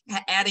said,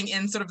 adding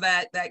in sort of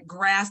that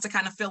grass to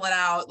kind of fill it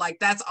out, like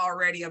that's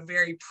already a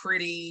very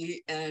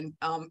pretty and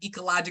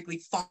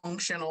ecologically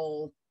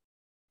functional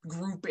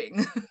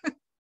grouping.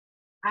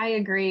 I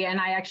agree.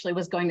 And I actually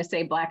was going to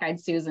say black-eyed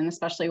Susan,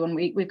 especially when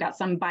we've got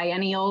some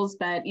biennials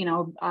that, you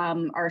know,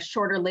 are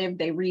shorter lived,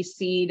 they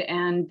reseed,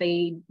 and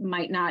they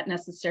might not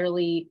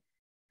necessarily,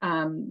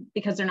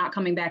 because they're not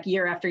coming back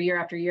year after year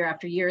after year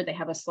after year, they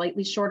have a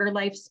slightly shorter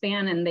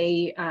lifespan. And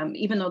they,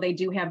 even though they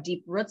do have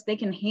deep roots, they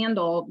can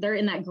handle, they're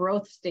in that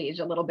growth stage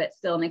a little bit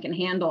still, and they can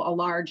handle a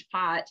large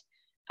pot.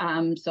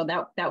 So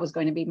that was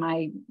going to be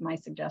my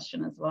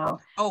suggestion as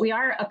well. Oh. We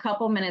are a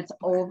couple minutes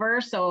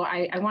over, so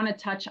I want to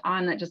touch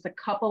on just a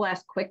couple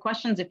last quick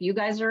questions, if you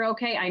guys are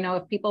okay. I know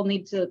if people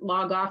need to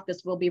log off,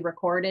 this will be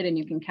recorded and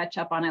you can catch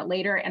up on it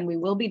later. And we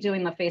will be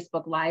doing the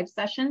Facebook Live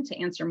session to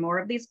answer more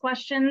of these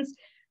questions.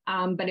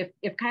 But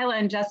if Kyla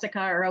and Jessica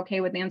are okay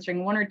with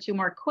answering one or two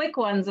more quick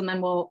ones, and then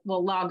we'll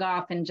log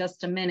off in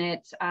just a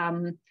minute.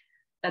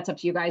 That's up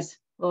to you guys.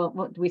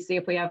 Do we see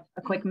if we have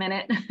a quick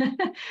minute?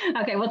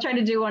 Okay, we'll try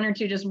to do one or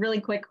two just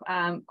really quick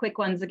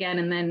ones again,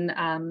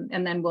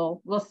 and then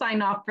we'll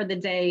sign off for the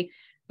day.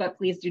 But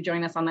please do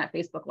join us on that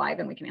Facebook Live,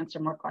 and we can answer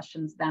more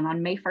questions then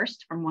on May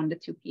 1st from 1 to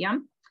 2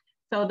 p.m.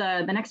 So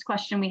the next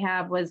question we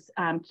have was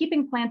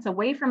keeping plants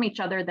away from each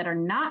other that are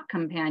not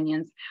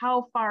companions.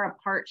 How far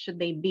apart should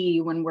they be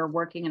when we're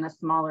working in a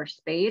smaller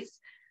space?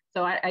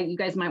 So you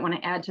guys might want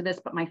to add to this,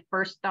 but my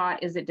first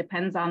thought is it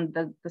depends on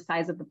the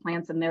size of the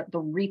plants and the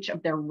reach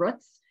of their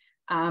roots.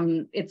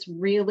 It's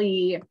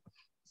really,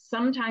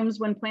 sometimes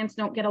when plants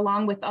don't get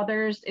along with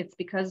others, it's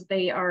because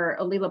they are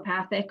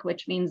allelopathic,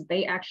 which means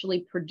they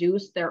actually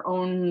produce their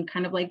own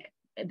kind of like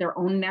their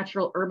own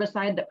natural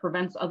herbicide that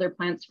prevents other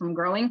plants from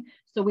growing.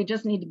 So we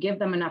just need to give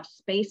them enough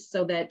space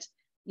so that,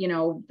 you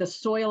know, the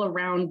soil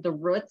around the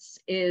roots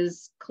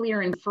is clear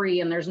and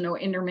free and there's no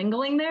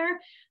intermingling there.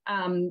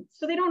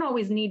 So they don't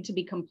always need to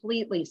be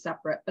completely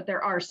separate, but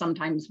there are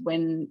sometimes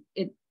when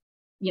it,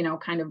 you know,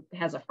 kind of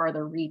has a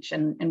farther reach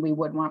and we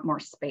would want more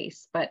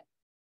space, but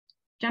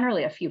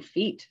generally a few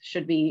feet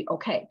should be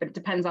okay, but it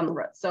depends on the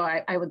roots. So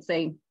I would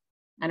say,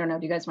 I don't know,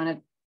 do you guys want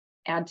to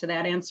add to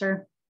that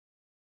answer?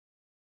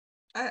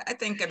 I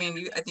think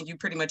you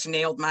pretty much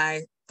nailed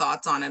my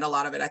thoughts on it. A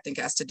lot of it, I think,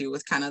 has to do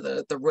with kind of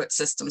the root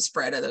system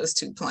spread of those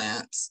two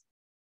plants.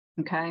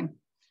 Okay.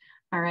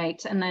 All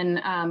right. And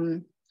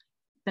then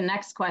the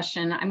next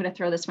question, I'm going to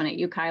throw this one at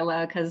you,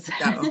 Kyla, because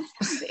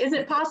is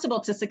it possible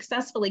to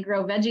successfully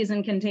grow veggies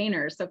in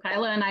containers? So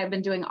Kyla and I have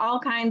been doing all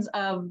kinds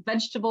of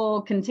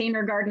vegetable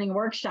container gardening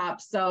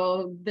workshops.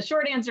 So the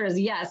short answer is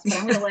yes, but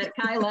I'm going to let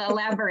Kyla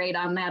elaborate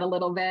on that a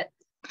little bit.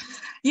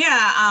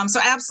 Yeah, so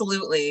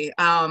absolutely.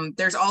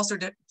 There's all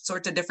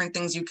sorts of different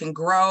things you can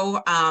grow.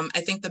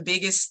 I think the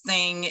biggest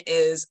thing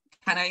is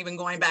kind of even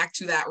going back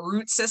to that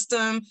root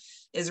system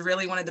is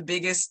really one of the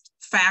biggest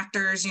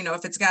factors. You know,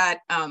 if it's got,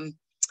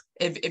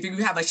 if you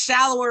have a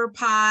shallower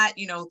pot,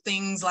 you know,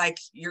 things like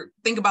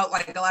think about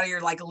like a lot of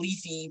your like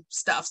leafy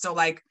stuff. So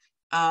like,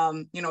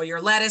 you know, your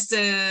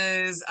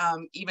lettuces,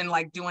 even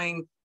like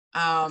doing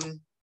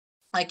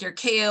like your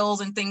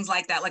kales and things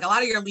like that. Like a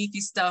lot of your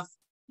leafy stuff,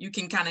 you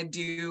can kind of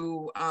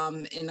do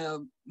in a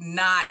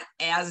not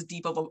as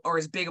deep of or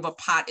as big of a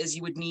pot as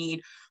you would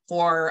need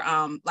for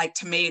like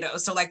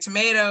tomatoes. So like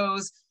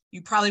tomatoes,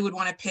 you probably would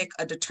want to pick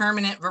a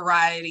determinate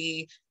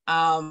variety,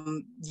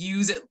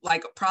 use it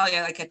like probably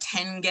like a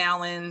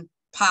 10-gallon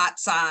pot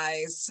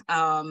size.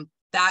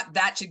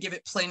 That should give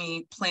it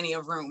plenty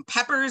of room.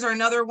 Peppers are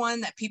another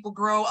one that people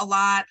grow a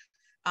lot,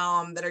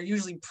 that are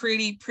usually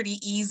pretty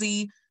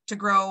easy to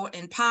grow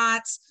in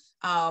pots.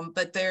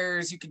 But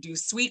you could do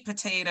sweet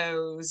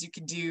potatoes, you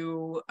could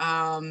do,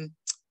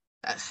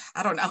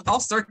 I don't know, all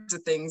sorts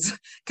of things.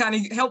 Kind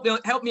of help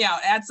me out,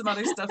 add some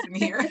other stuff in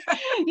here.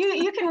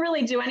 You can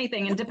really do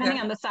anything, and depending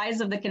on the size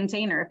of the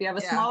container. If you have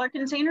a smaller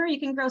container, you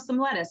can grow some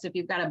lettuce. If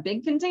you've got a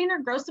big container,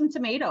 grow some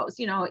tomatoes.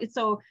 You know,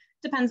 so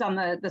depends on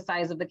the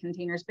size of the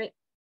containers, but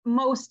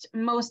most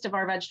of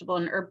our vegetable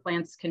and herb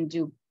plants can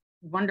do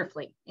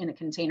wonderfully in a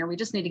container. We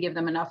just need to give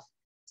them enough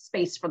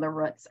space for the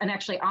roots. And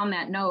actually on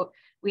that note,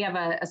 we have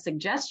a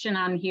suggestion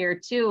on here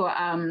too,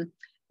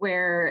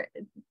 where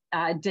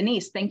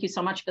Denise, thank you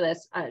so much for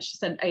this. She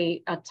said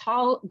a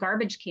tall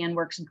garbage can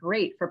works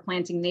great for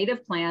planting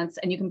native plants,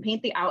 and you can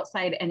paint the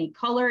outside any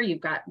color.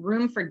 You've got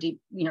room for deep,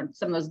 you know,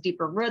 some of those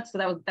deeper roots. So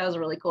that was a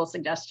really cool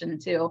suggestion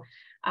too.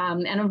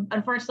 And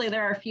unfortunately,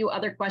 there are a few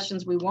other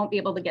questions. We won't be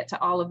able to get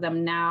to all of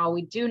them now.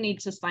 We do need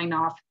to sign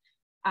off.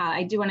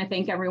 I do want to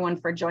thank everyone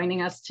for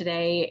joining us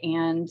today,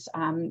 and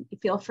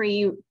feel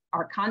free,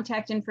 our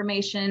contact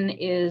information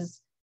is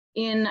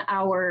in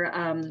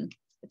our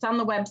it's on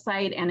the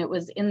website and it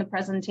was in the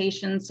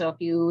presentation. So if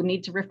you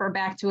need to refer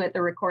back to it,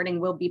 the recording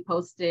will be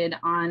posted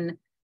on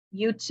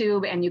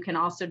YouTube, and you can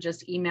also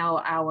just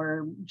email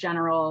our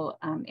general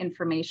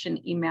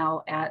information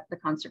email at the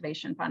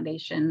Conservation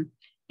Foundation,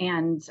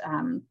 and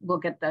we'll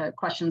get the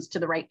questions to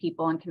the right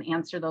people and can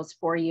answer those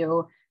for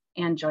you.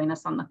 And join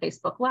us on the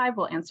Facebook Live.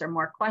 We'll answer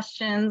more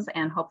questions,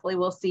 and hopefully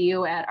we'll see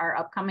you at our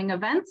upcoming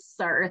events,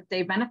 our Earth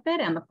Day benefit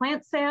and the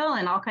plant sale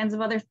and all kinds of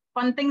other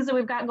fun things that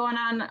we've got going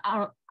on,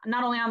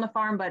 not only on the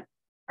farm, but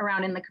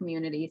around in the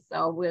community.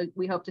 So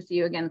we hope to see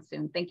you again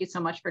soon. Thank you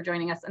so much for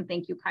joining us, and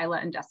thank you, Kyla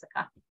and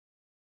Jessica.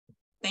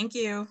 Thank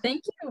you.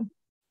 Thank you.